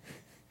me.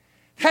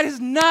 That is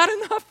not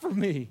enough for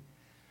me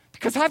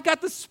because I've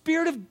got the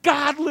Spirit of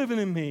God living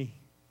in me,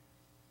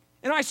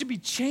 and I should be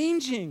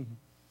changing.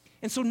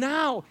 And so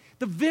now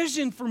the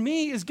vision for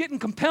me is getting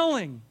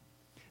compelling.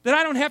 That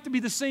I don't have to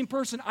be the same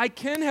person. I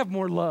can have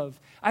more love.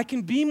 I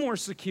can be more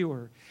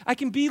secure. I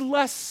can be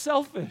less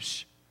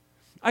selfish.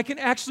 I can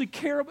actually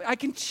care. I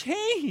can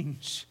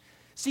change.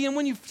 See, and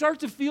when you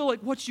start to feel like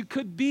what you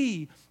could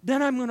be,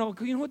 then I'm going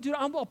to, you know what, dude,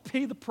 I'll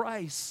pay the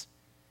price.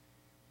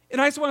 And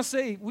I just want to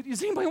say,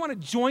 does anybody want to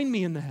join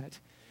me in that?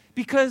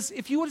 Because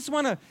if you just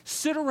want to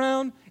sit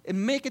around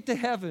and make it to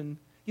heaven,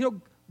 you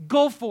know,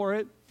 go for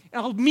it.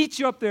 And I'll meet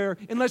you up there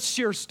and let's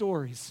share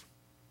stories.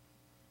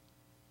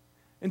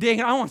 And dang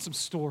it, I want some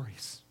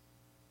stories.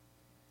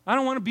 I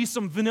don't want to be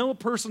some vanilla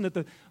person that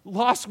the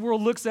lost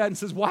world looks at and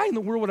says, why in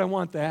the world would I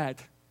want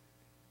that?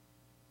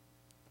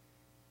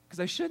 Because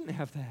I shouldn't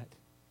have that.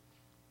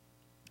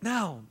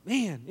 Now,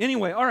 man,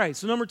 anyway, all right,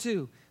 so number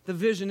 2, the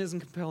vision isn't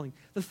compelling.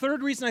 The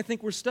third reason I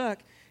think we're stuck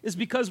is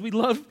because we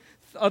love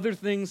other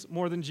things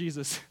more than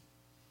Jesus.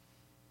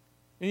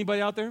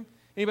 Anybody out there?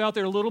 Anybody out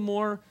there a little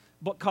more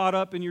caught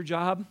up in your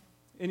job?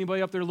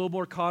 Anybody up there a little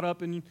more caught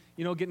up in,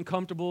 you know, getting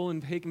comfortable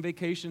and taking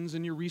vacations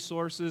and your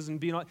resources and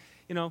being,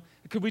 you know,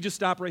 could we just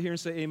stop right here and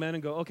say amen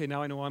and go, okay,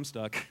 now I know I'm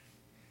stuck.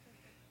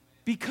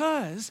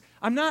 Because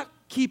I'm not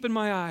keeping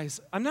my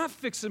eyes, I'm not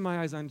fixing my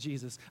eyes on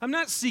Jesus. I'm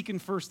not seeking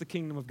first the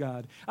kingdom of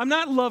God. I'm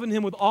not loving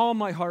him with all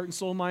my heart and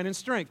soul, mind, and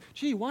strength.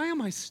 Gee, why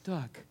am I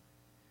stuck?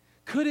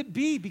 Could it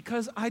be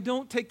because I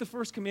don't take the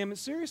first commandment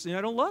seriously and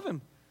I don't love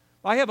him?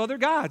 I have other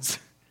gods.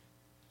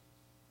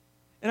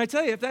 And I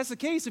tell you, if that's the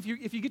case, if you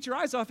get your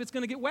eyes off, it's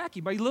going to get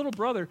wacky. My little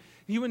brother,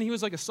 when he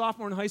was like a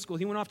sophomore in high school,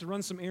 he went off to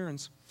run some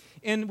errands.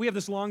 And we have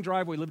this long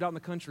driveway, lived out in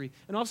the country.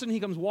 And all of a sudden, he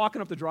comes walking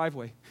up the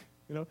driveway.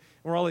 You know, and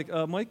we're all like,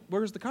 Mike,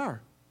 where's the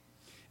car?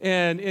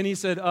 And he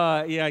said,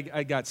 yeah,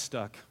 I got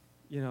stuck.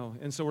 You know,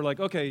 and so we're like,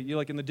 okay, you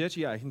like in the ditch?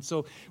 Yeah. And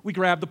so we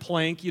grab the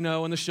plank, you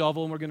know, and the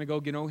shovel, and we're going to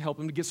go, you know, help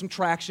him to get some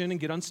traction and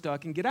get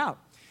unstuck and get out.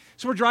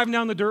 So we're driving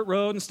down the dirt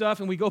road and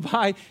stuff, and we go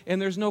by,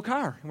 and there's no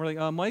car. And we're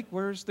like, Mike,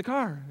 where's the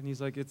car? And he's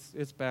like,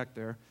 it's back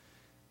there.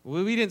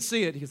 Well, we didn't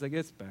see it. He's like,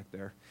 it's back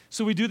there.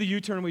 So we do the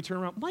U-turn, and we turn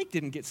around. Mike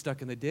didn't get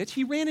stuck in the ditch.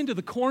 He ran into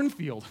the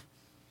cornfield.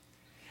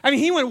 I mean,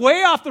 he went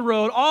way off the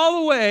road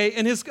all the way,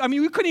 and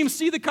we couldn't even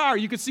see the car.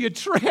 You could see a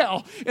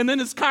trail, and then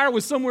his car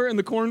was somewhere in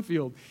the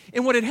cornfield.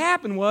 And what had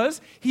happened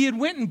was he had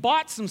went and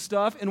bought some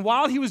stuff, and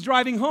while he was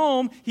driving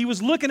home, he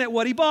was looking at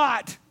what he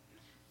bought.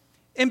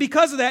 And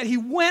because of that, he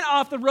went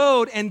off the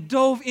road and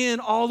dove in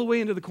all the way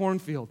into the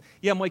cornfield.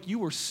 Yeah, Mike, you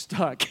were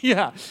stuck.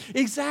 Yeah,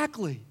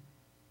 exactly.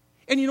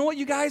 And you know what,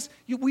 you guys?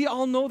 We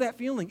all know that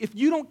feeling. If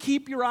you don't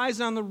keep your eyes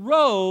on the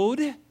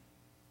road,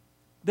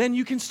 then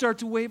you can start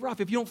to waver off.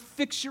 If you don't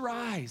fix your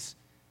eyes.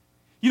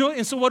 You know,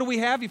 and so what do we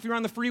have? If you're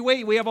on the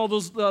freeway, we have all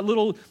those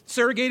little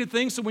surrogated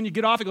things, so when you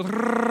get off, it goes,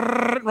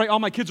 right? All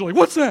my kids are like,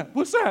 what's that?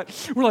 What's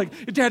that? We're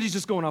like, Daddy's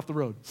just going off the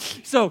road.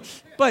 So,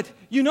 but,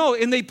 you know,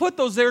 and they put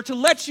those there to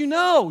let you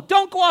know,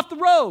 don't go off the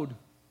road.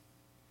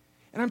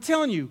 And I'm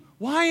telling you,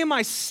 why am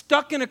I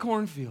stuck in a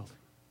cornfield?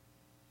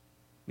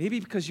 Maybe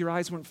because your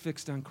eyes weren't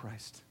fixed on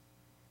Christ.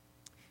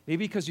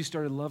 Maybe because you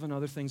started loving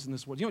other things in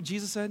this world. You know what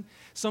Jesus said?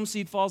 Some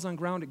seed falls on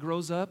ground, it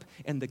grows up,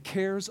 and the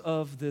cares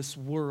of this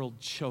world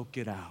choke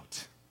it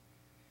out.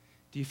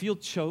 Do you feel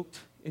choked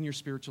in your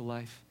spiritual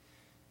life?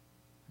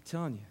 I'm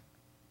telling you,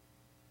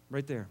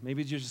 right there.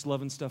 Maybe you're just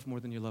loving stuff more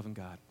than you're loving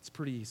God. It's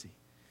pretty easy.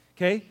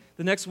 Okay?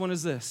 The next one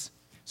is this.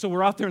 So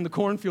we're out there in the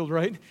cornfield,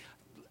 right?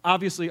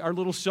 Obviously, our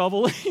little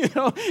shovel, you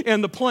know,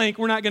 and the plank,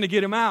 we're not going to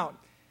get him out.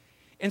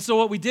 And so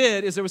what we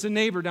did is there was a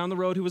neighbor down the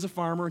road who was a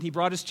farmer, and he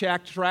brought his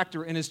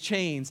tractor and his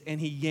chains, and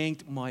he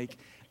yanked Mike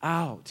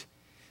out.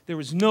 There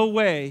was no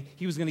way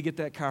he was going to get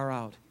that car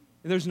out.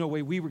 And there's no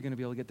way we were going to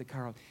be able to get the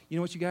car out. You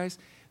know what, you guys?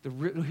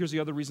 Here's the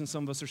other reason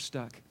some of us are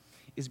stuck,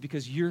 is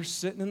because you're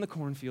sitting in the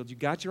cornfield, you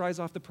got your eyes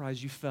off the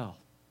prize, you fell,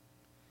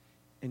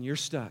 and you're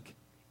stuck,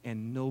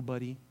 and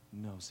nobody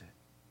knows it.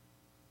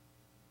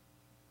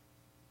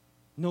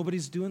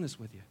 Nobody's doing this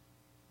with you.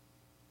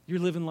 You're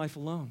living life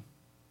alone.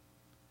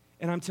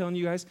 And I'm telling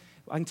you guys,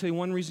 I can tell you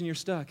one reason you're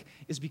stuck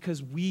is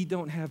because we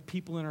don't have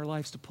people in our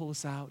lives to pull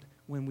us out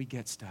when we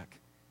get stuck.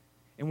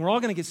 And we're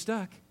all going to get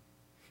stuck.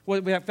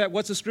 In fact,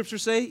 what's the scripture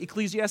say?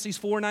 Ecclesiastes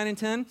 4, 9, and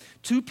 10.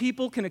 2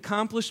 people can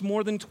accomplish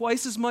more than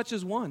twice as much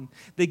as one.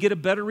 They get a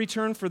better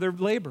return for their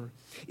labor.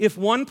 If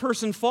one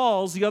person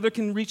falls, the other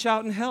can reach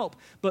out and help.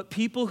 But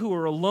people who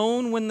are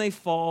alone when they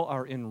fall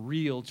are in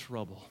real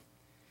trouble.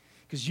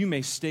 because you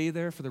may stay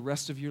there for the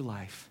rest of your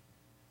life.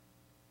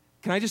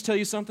 Can I just tell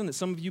you something that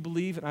some of you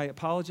believe, and I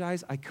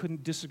apologize, I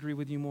couldn't disagree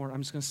with you more. I'm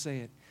just going to say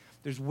it.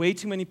 There's way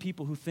too many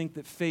people who think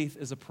that faith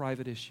is a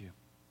private issue.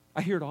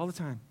 I hear it all the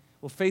time.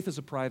 Well, faith is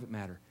a private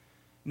matter,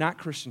 not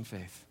Christian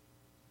faith.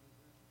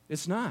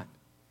 It's not.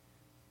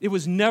 It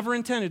was never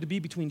intended to be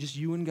between just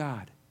you and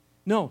God.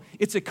 No,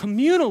 it's a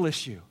communal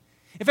issue.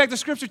 In fact, the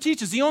Scripture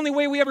teaches the only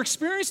way we ever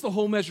experience the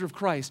whole measure of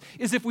Christ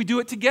is if we do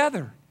it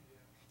together.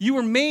 You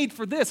were made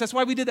for this. That's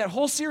why we did that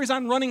whole series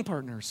on running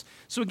partners.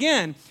 So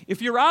again, if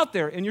you're out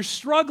there and you're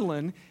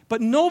struggling,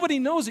 but nobody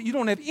knows it, you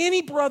don't have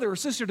any brother or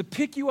sister to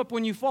pick you up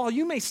when you fall,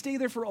 you may stay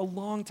there for a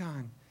long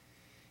time.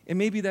 And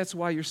maybe that's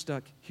why you're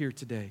stuck here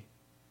today.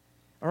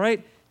 All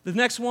right? The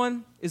next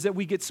one is that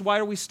why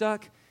are we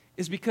stuck?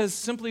 Is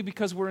simply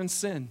because we're in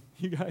sin,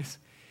 you guys.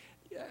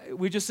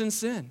 We're just in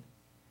sin.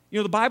 You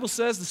know, the Bible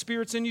says the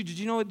Spirit's in you. Did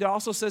you know it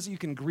also says that you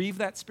can grieve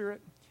that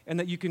Spirit and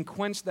that you can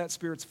quench that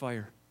Spirit's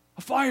fire?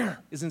 A fire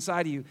is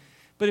inside of you.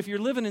 But if you're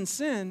living in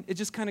sin, it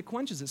just kind of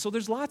quenches it. So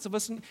there's lots of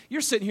us, and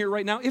you're sitting here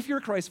right now, if you're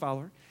a Christ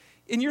follower,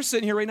 and you're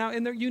sitting here right now,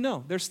 and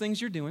there's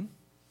things you're doing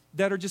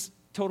that are just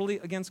totally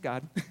against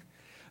God.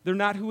 They're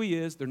not who He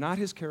is. They're not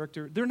His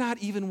character. They're not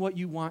even what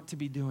you want to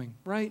be doing,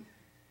 right?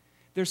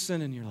 There's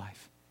sin in your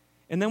life.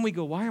 And then we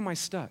go, why am I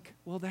stuck?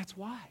 Well, that's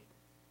why.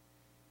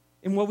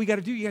 And what we got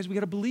to do, you guys, we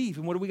got to believe.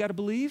 And what do we got to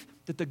believe?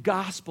 That the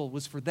gospel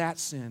was for that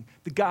sin.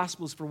 The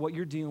gospel is for what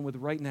you're dealing with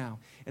right now.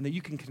 And that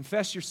you can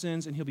confess your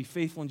sins and He'll be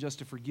faithful and just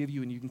to forgive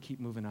you and you can keep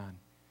moving on.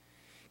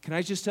 Can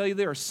I just tell you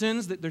there are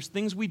sins, there's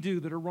things we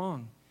do that are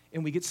wrong.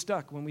 And we get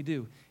stuck when we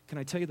do. Can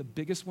I tell you the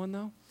biggest one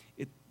though?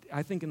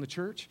 I think in the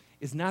church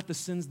is not the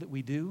sins that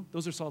we do.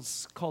 Those are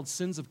called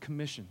sins of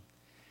commission.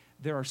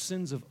 There are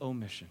sins of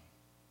omission.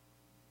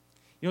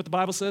 You know what the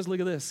Bible says? Look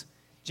at this.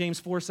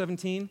 James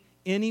 4:17.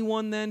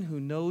 Anyone then who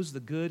knows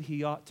the good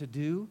he ought to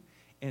do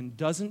and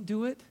doesn't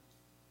do it,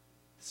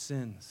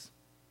 sins.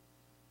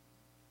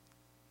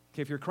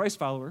 Okay, if you're a Christ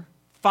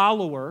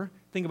follower,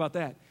 think about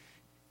that.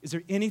 Is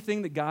there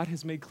anything that God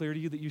has made clear to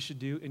you that you should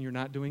do and you're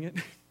not doing it?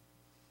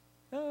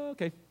 Oh,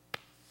 okay.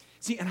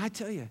 See, and I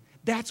tell you,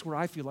 that's where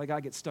I feel like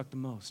I get stuck the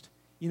most,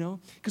 you know?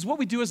 Because what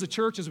we do as a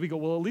church is we go,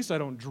 well, at least I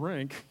don't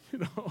drink, you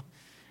know? I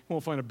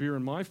won't find a beer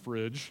in my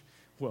fridge.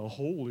 Well,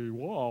 holy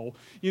wow,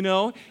 you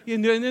know?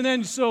 And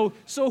then, so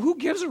who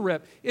gives a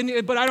rip?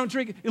 But I don't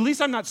drink. At least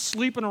I'm not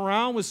sleeping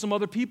around with some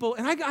other people.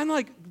 And I'm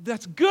like,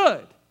 that's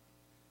good.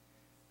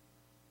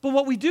 But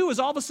what we do is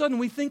all of a sudden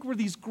we think we're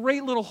these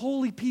great little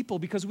holy people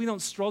because we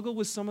don't struggle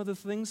with some of the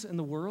things in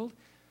the world.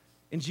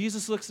 And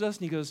Jesus looks at us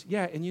and He goes,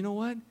 yeah, and you know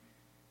what?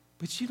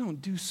 But you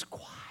don't do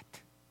squat.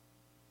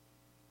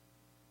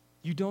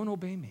 You don't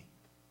obey me.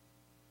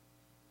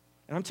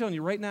 And I'm telling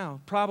you right now,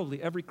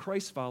 probably every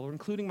Christ follower,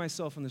 including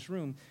myself in this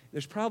room,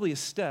 there's probably a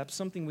step,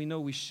 something we know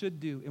we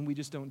should do, and we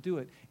just don't do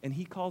it. And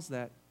He calls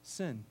that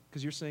sin,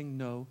 because you're saying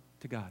no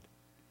to God.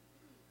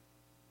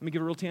 Let me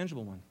give a real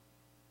tangible one.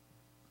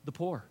 The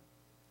poor.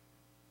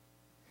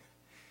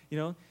 You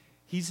know,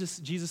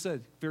 Jesus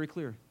said, very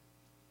clear,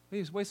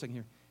 wait a second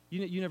here.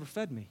 You never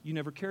fed me. You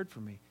never cared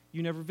for me.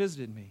 You never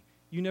visited me.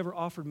 You never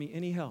offered me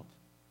any help.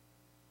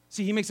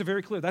 See, He makes it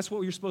very clear. That's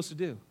what you're supposed to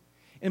do.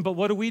 But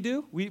what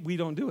do? We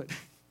don't do it.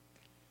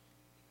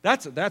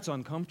 That's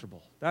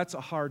uncomfortable. That's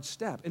a hard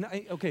step. And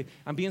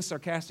I'm being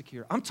sarcastic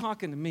here. I'm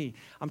talking to me.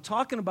 I'm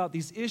talking about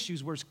these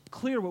issues where it's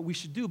clear what we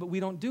should do, but we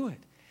don't do it.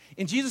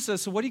 And Jesus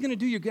says, so what are you going to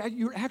do?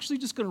 You're actually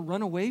just going to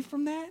run away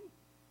from that?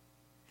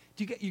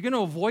 You're going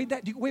to avoid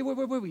that?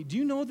 Wait. Do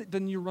you know that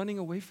then you're running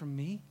away from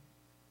me?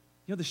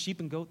 You know the sheep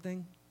and goat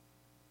thing?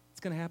 It's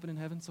going to happen in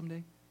heaven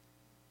someday.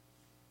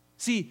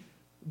 See,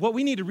 what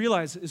we need to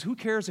realize is who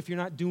cares if you're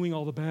not doing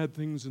all the bad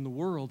things in the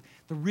world?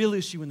 The real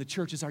issue in the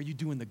church is, are you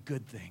doing the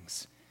good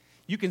things?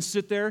 You can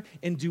sit there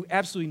and do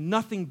absolutely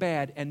nothing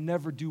bad and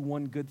never do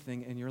one good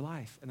thing in your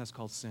life, and that's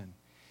called sin.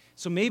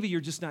 So maybe you're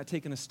just not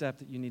taking a step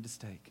that you need to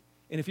take.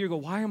 And if you go,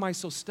 why am I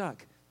so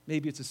stuck?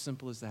 Maybe it's as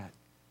simple as that.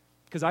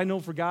 Because I know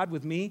for God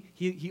with me,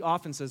 he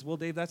often says, well,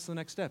 Dave, that's the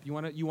next step. You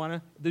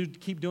want to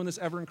keep doing this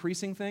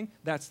ever-increasing thing?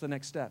 That's the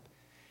next step.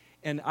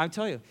 And I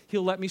tell you,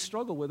 He'll let me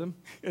struggle with Him.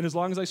 And as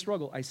long as I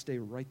struggle, I stay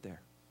right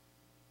there.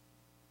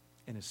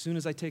 And as soon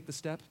as I take the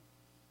step,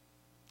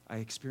 I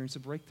experience a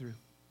breakthrough.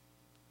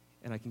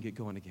 And I can get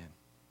going again.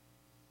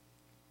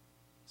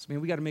 So, man,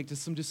 we got to make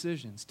just some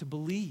decisions to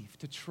believe,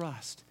 to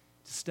trust,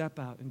 to step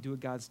out and do what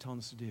God's telling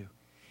us to do.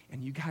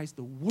 And you guys,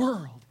 the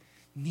world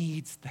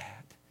needs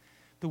that.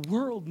 The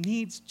world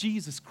needs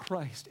Jesus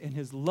Christ and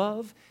His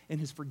love and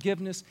His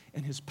forgiveness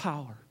and His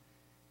power.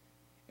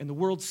 And the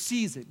world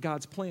sees it.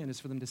 God's plan is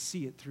for them to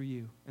see it through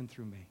you and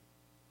through me.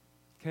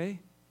 Okay?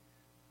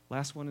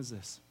 Last one is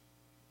this.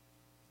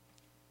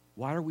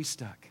 Why are we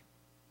stuck?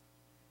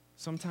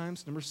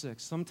 Sometimes, number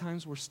 6,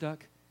 sometimes we're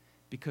stuck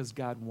because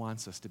God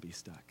wants us to be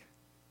stuck.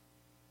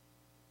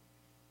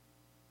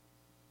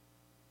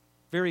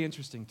 Very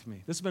interesting to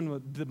me. This has been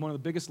one of the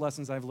biggest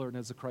lessons I've learned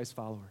as a Christ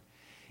follower.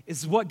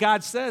 Is what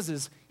God says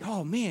is,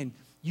 oh man,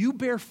 you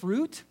bear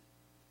fruit?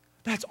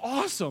 That's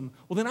awesome.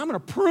 Well, then I'm going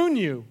to prune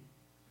you.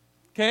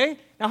 Okay?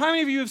 Now, how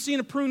many of you have seen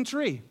a prune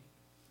tree?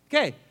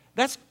 Okay,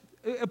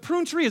 a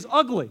prune tree is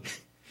ugly.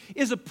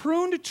 Is a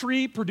pruned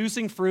tree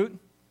producing fruit?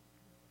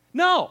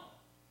 No.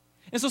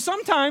 And so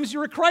sometimes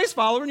you're a Christ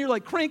follower and you're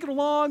like cranking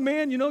along,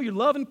 man, you're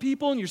loving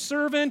people and you're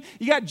serving,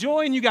 you got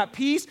joy and you got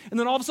peace, and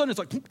then all of a sudden it's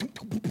like,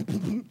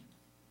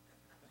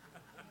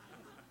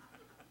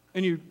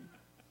 and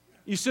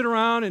you sit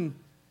around and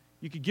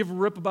you could give a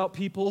rip about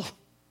people.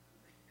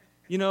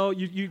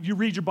 You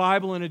read your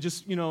Bible and it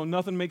just,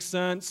 nothing makes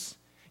sense.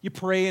 You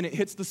pray and it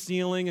hits the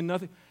ceiling and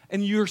nothing,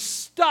 and you're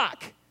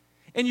stuck.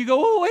 And you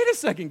go, oh, wait a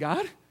second,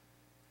 God.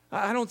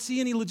 I don't see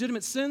any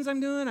legitimate sins I'm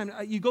doing.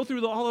 You go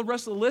through all the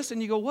rest of the list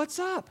and you go, what's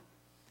up?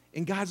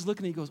 And God's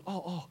looking and he goes,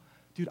 oh,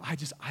 dude, I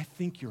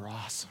think you're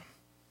awesome.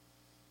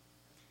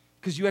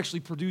 Because you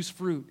actually produce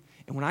fruit.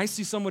 And when I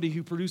see somebody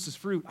who produces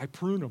fruit, I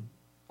prune them.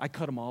 I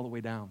cut them all the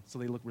way down so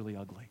they look really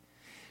ugly.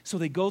 So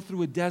they go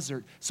through a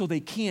desert so they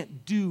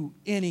can't do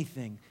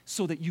anything,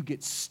 so that you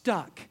get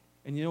stuck.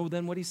 And you know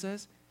then what he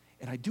says?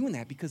 And I'm doing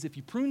that because if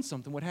you prune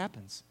something, what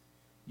happens?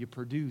 You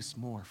produce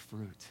more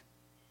fruit.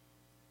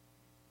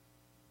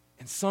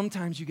 And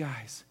sometimes, you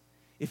guys,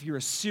 if you're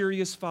a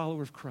serious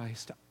follower of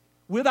Christ,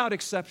 without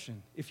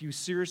exception, if you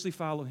seriously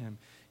follow him,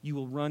 you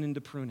will run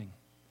into pruning.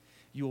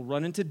 You will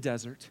run into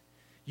desert.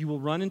 You will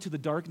run into the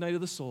dark night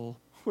of the soul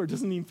where it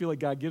doesn't even feel like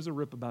God gives a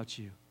rip about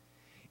you.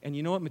 And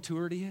you know what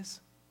maturity is?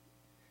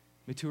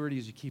 Maturity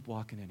is you keep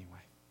walking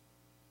anyway,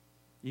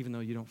 even though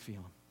you don't feel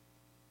him.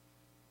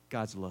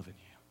 God's loving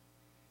you.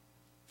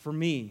 For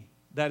me,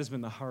 that has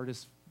been the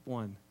hardest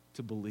one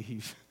to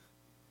believe.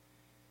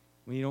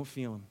 When you don't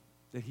feel him,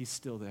 that he's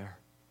still there,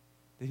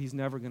 that he's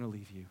never going to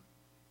leave you.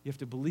 You have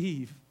to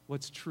believe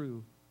what's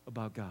true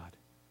about God.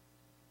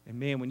 And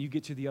man, when you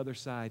get to the other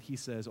side, he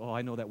says, oh,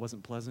 I know that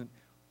wasn't pleasant,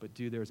 but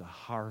dude, there's a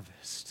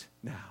harvest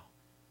now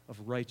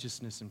of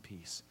righteousness and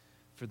peace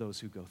for those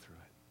who go through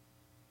it.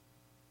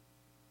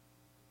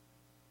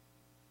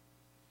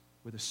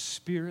 Where the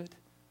Spirit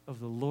of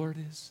the Lord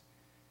is,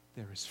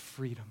 there is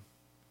freedom.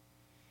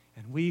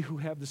 And we who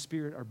have the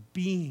Spirit are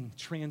being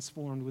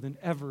transformed with an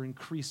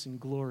ever-increasing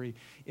glory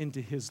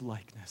into his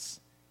likeness.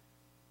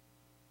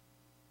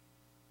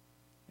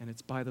 And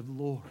it's by the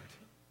Lord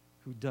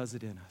who does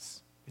it in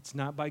us. It's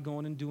not by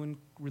going and doing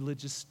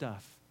religious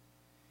stuff.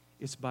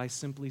 It's by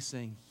simply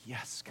saying,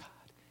 yes, God,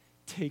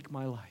 take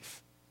my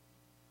life.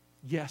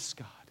 Yes,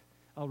 God,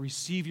 I'll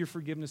receive your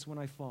forgiveness when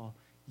I fall.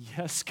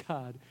 Yes,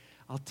 God,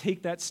 I'll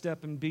take that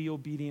step and be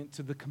obedient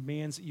to the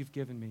commands that you've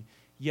given me.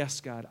 Yes,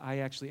 God, I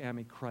actually am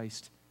a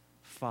Christ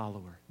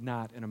follower,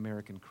 not an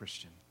American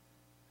Christian.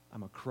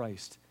 I'm a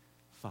Christ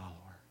follower.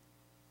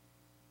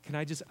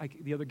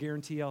 The other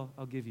guarantee I'll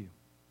give you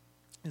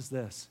is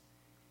this.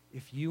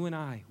 If you and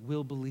I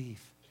will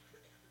believe,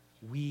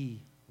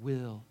 we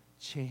will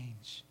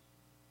change.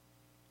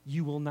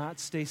 You will not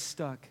stay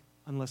stuck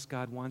unless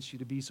God wants you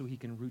to be so he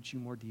can root you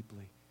more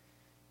deeply.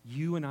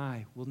 You and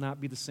I will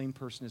not be the same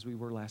person as we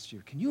were last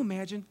year. Can you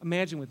imagine?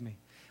 Imagine with me.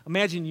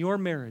 Imagine your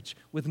marriage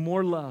with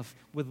more love,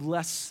 with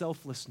less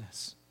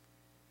selflessness.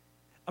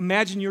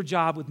 Imagine your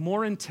job with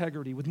more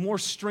integrity, with more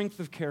strength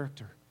of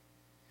character.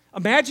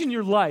 Imagine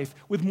your life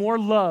with more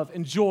love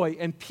and joy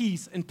and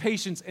peace and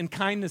patience and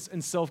kindness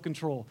and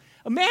self-control.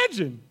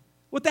 Imagine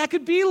what that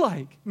could be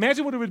like.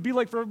 Imagine what it would be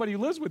like for everybody who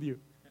lives with you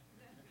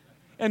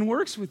and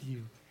works with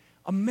you.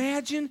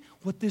 Imagine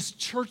what this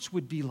church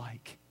would be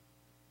like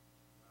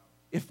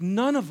if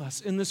none of us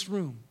in this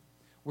room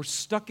were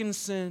stuck in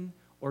sin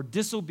or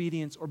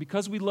disobedience, or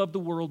because we love the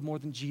world more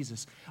than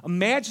Jesus.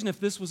 Imagine if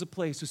this was a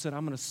place who said,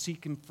 I'm going to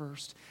seek him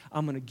first.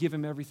 I'm going to give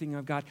him everything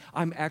I've got.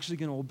 I'm actually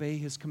going to obey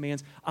his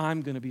commands.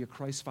 I'm going to be a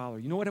Christ follower.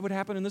 You know what would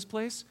happen in this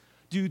place?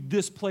 Dude,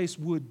 this place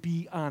would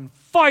be on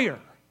fire.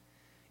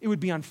 It would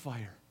be on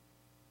fire.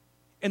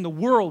 And the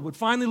world would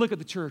finally look at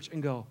the church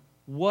and go,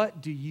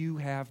 what do you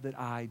have that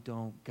I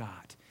don't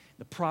got?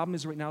 The problem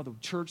is right now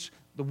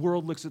the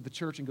world looks at the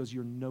church and goes,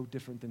 you're no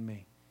different than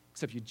me,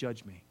 except you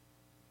judge me.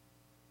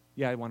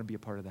 Yeah, I want to be a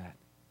part of that.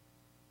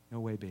 No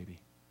way, baby.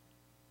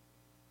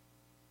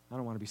 I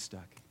don't want to be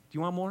stuck. Do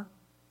you want more?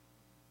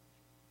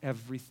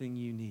 Everything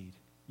you need,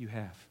 you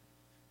have.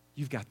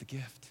 You've got the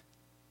gift.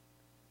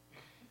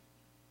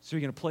 So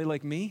you're going to play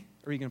like me,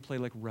 or are you going to play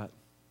like Rut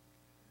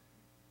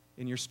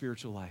in your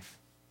spiritual life?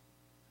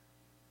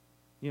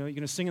 You're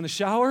going to sing in the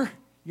shower,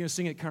 you're going to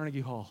sing at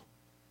Carnegie Hall.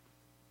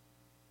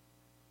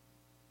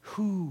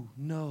 Who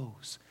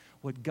knows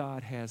what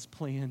God has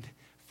planned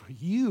for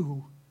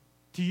you?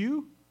 Do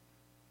you?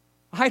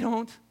 I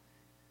don't.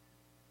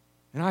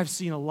 And I've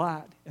seen a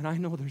lot, and I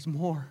know there's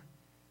more.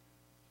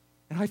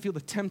 And I feel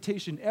the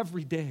temptation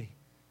every day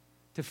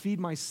to feed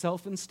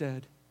myself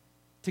instead,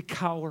 to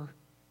cower,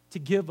 to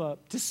give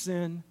up, to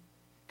sin,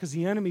 because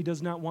the enemy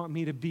does not want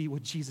me to be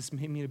what Jesus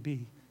made me to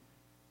be.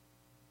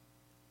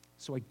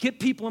 So I get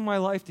people in my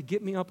life to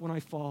get me up when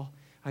I fall.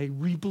 I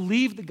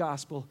re-believe the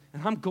gospel,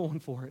 and I'm going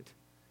for it.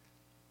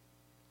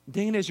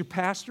 Dana, as your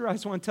pastor, I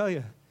just want to tell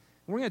you,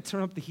 we're going to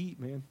turn up the heat,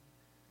 man.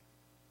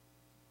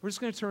 We're just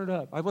going to turn it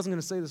up. I wasn't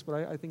going to say this,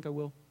 but I think I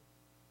will.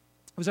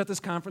 I was at this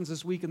conference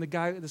this week, and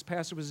this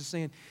pastor was just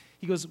saying,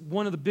 he goes,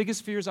 one of the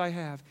biggest fears I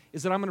have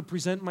is that I'm going to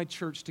present my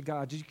church to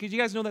God. Did you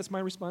guys know that's my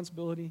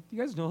responsibility? Do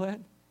you guys know that?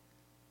 It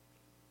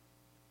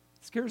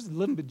scares the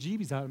living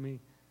bejeebies out of me.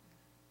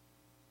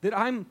 That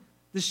I'm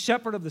the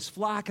shepherd of this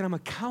flock, and I'm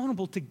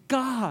accountable to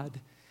God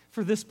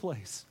for this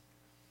place.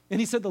 And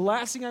he said, the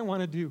last thing I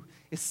want to do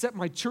is set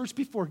my church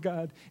before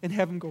God and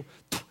have him go,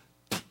 you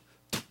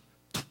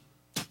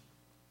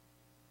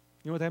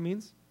know what that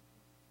means?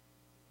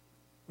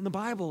 In the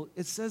Bible,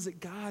 it says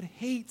that God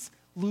hates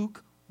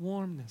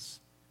lukewarmness.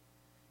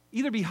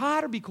 Either be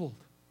hot or be cold.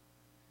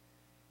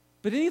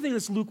 But anything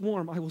that's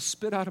lukewarm, I will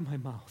spit out of my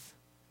mouth.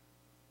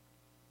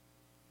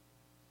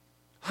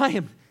 I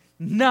am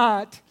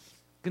not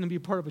going to be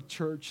a part of a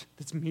church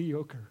that's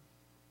mediocre,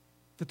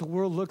 that the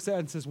world looks at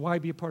and says, why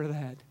be a part of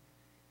that?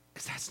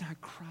 Because that's not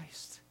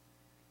Christ.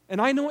 And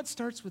I know it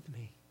starts with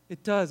me.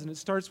 It does, and it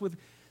starts with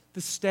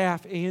the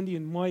staff, Andy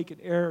and Mike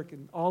and Eric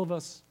and all of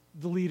us,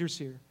 the leaders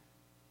here.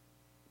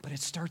 But it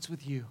starts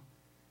with you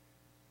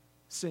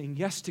saying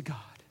yes to God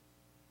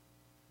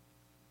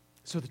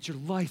so that your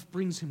life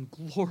brings him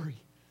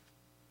glory,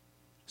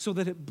 so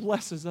that it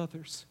blesses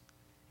others,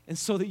 and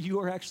so that you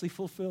are actually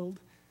fulfilled.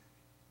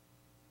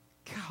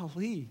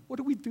 Golly, what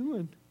are we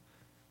doing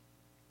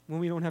when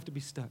we don't have to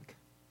be stuck?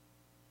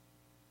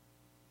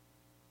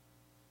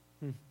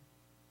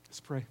 Let's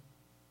pray.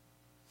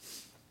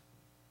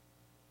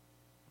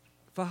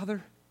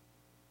 Father,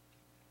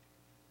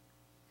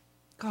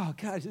 oh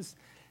God, just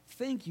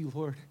thank you,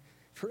 Lord,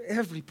 for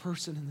every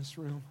person in this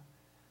room.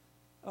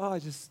 Oh,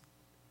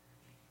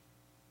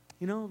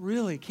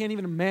 really can't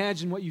even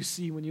imagine what you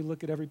see when you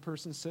look at every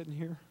person sitting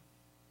here.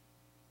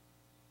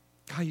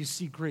 God, you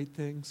see great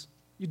things.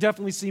 You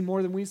definitely see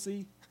more than we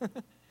see.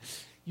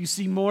 You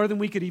see more than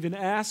we could even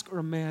ask or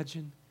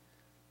imagine.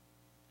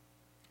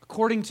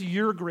 According to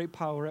your great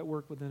power at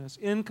work within us,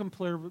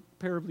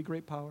 incomparably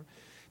great power,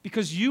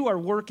 because you are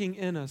working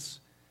in us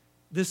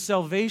this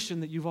salvation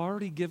that you've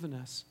already given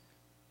us.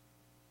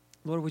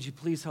 Lord, would you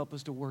please help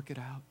us to work it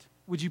out?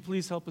 Would you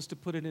please help us to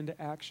put it into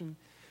action?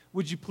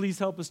 Would you please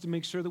help us to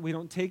make sure that we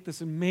don't take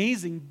this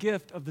amazing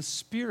gift of the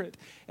Spirit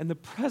and the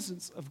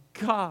presence of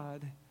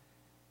God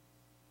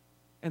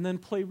and then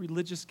play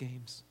religious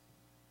games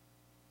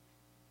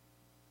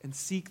and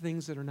seek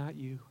things that are not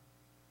you?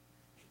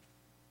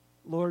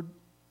 Lord,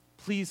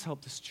 please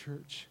help this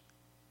church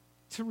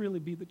to really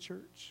be the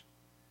church,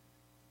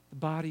 the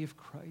body of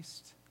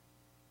Christ,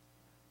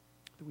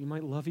 that we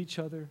might love each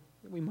other,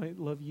 that we might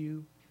love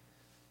you.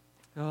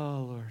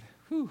 Oh, Lord.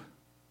 Whew.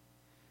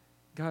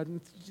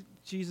 God,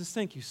 Jesus,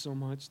 thank you so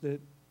much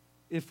that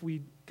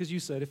because you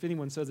said, if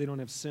anyone says they don't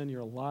have sin,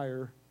 you're a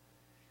liar.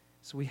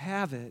 So we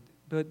have it,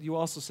 but you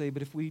also say,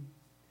 but if we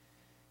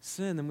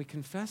sin, then we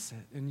confess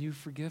it, and you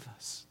forgive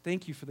us.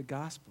 Thank you for the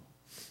gospel.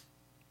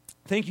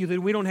 Thank you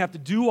that we don't have to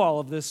do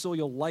all of this so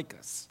you'll like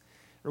us,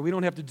 or we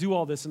don't have to do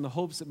all this in the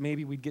hopes that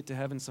maybe we'd get to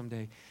heaven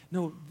someday.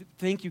 No,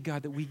 thank you,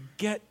 God, that we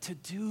get to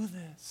do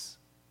this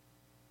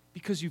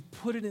because you've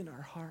put it in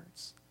our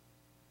hearts.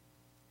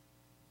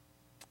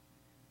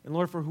 And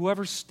Lord, for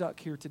whoever's stuck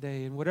here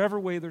today, in whatever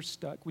way they're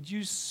stuck, would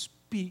you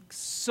speak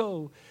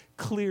so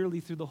clearly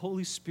through the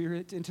Holy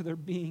Spirit into their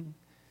being?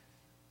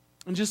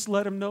 And just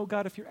let them know,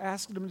 God, if you're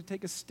asking them to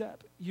take a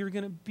step,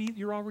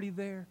 you're already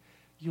there.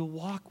 You'll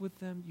walk with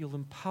them, you'll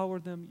empower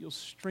them, you'll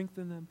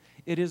strengthen them.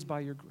 It is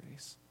by your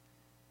grace.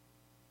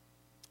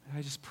 And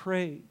I just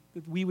pray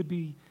that we would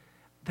be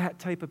that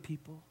type of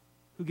people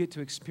who get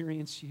to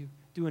experience you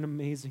doing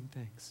amazing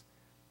things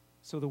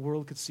so the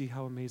world could see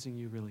how amazing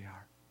you really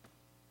are.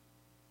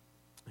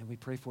 And we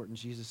pray for it in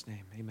Jesus'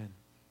 name. Amen.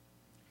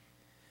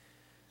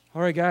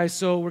 All right, guys,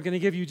 so we're going to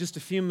give you just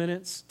a few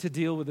minutes to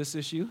deal with this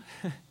issue.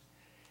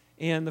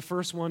 And the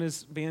first one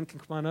is, band can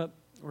come on up,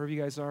 wherever you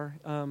guys are.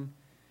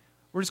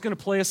 We're just going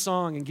to play a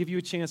song and give you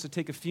a chance to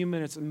take a few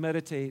minutes and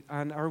meditate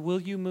on,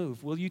 will you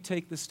move? Will you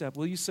take the step?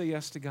 Will you say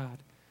yes to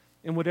God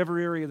in whatever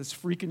area that's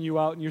freaking you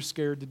out and you're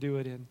scared to do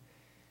it in?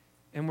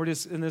 And we're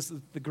just, and this,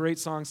 the great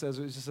song says,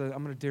 it's just,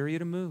 I'm going to dare you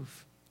to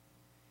move.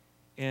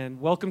 And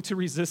welcome to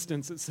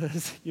resistance, it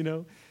says,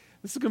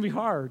 this is going to be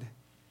hard.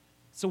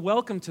 So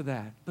welcome to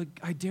that, but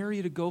I dare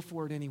you to go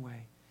for it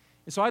anyway.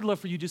 And so I'd love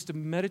for you just to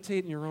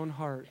meditate in your own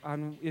heart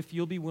on if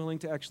you'll be willing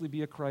to actually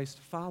be a Christ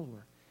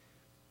follower.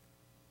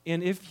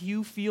 And if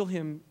you feel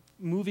him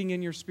moving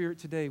in your spirit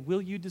today,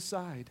 will you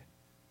decide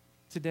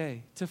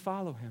today to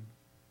follow him?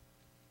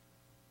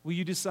 Will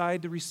you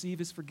decide to receive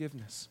his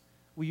forgiveness?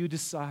 Will you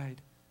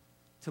decide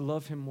to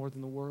love him more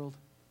than the world?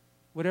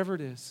 Whatever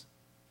it is.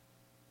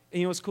 And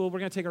you know what's cool? We're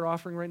going to take our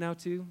offering right now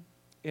too.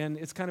 And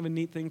it's kind of a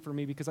neat thing for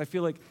me because I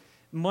feel like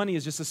money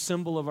is just a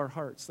symbol of our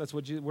hearts. That's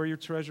where your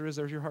treasure is,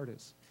 there your heart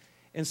is.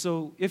 And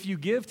so if you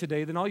give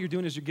today, then all you're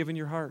doing is you're giving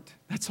your heart.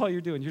 That's all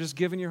you're doing. You're just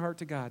giving your heart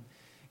to God.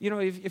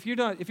 If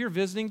you're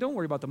visiting, don't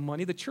worry about the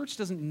money. The church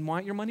doesn't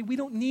want your money. We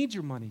don't need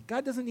your money.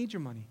 God doesn't need your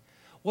money.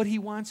 What he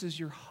wants is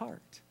your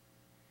heart.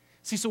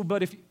 See,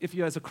 but if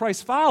you, as a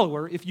Christ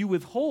follower, if you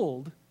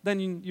withhold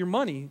your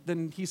money,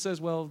 then he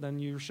says, well, then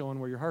you're showing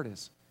where your heart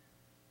is.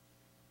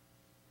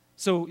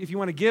 So if you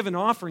want to give an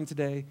offering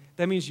today,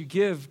 that means you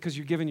give because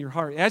you're giving your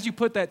heart. As you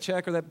put that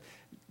check or that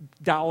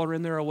dollar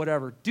in there or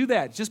whatever, do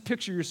that. Just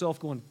picture yourself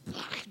going,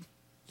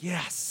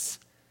 yes,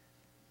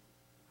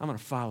 I'm going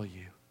to follow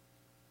you.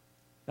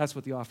 That's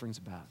what the offering's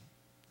about.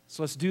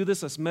 So let's do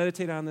this. Let's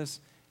meditate on this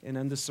and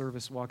end this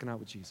service walking out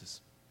with Jesus.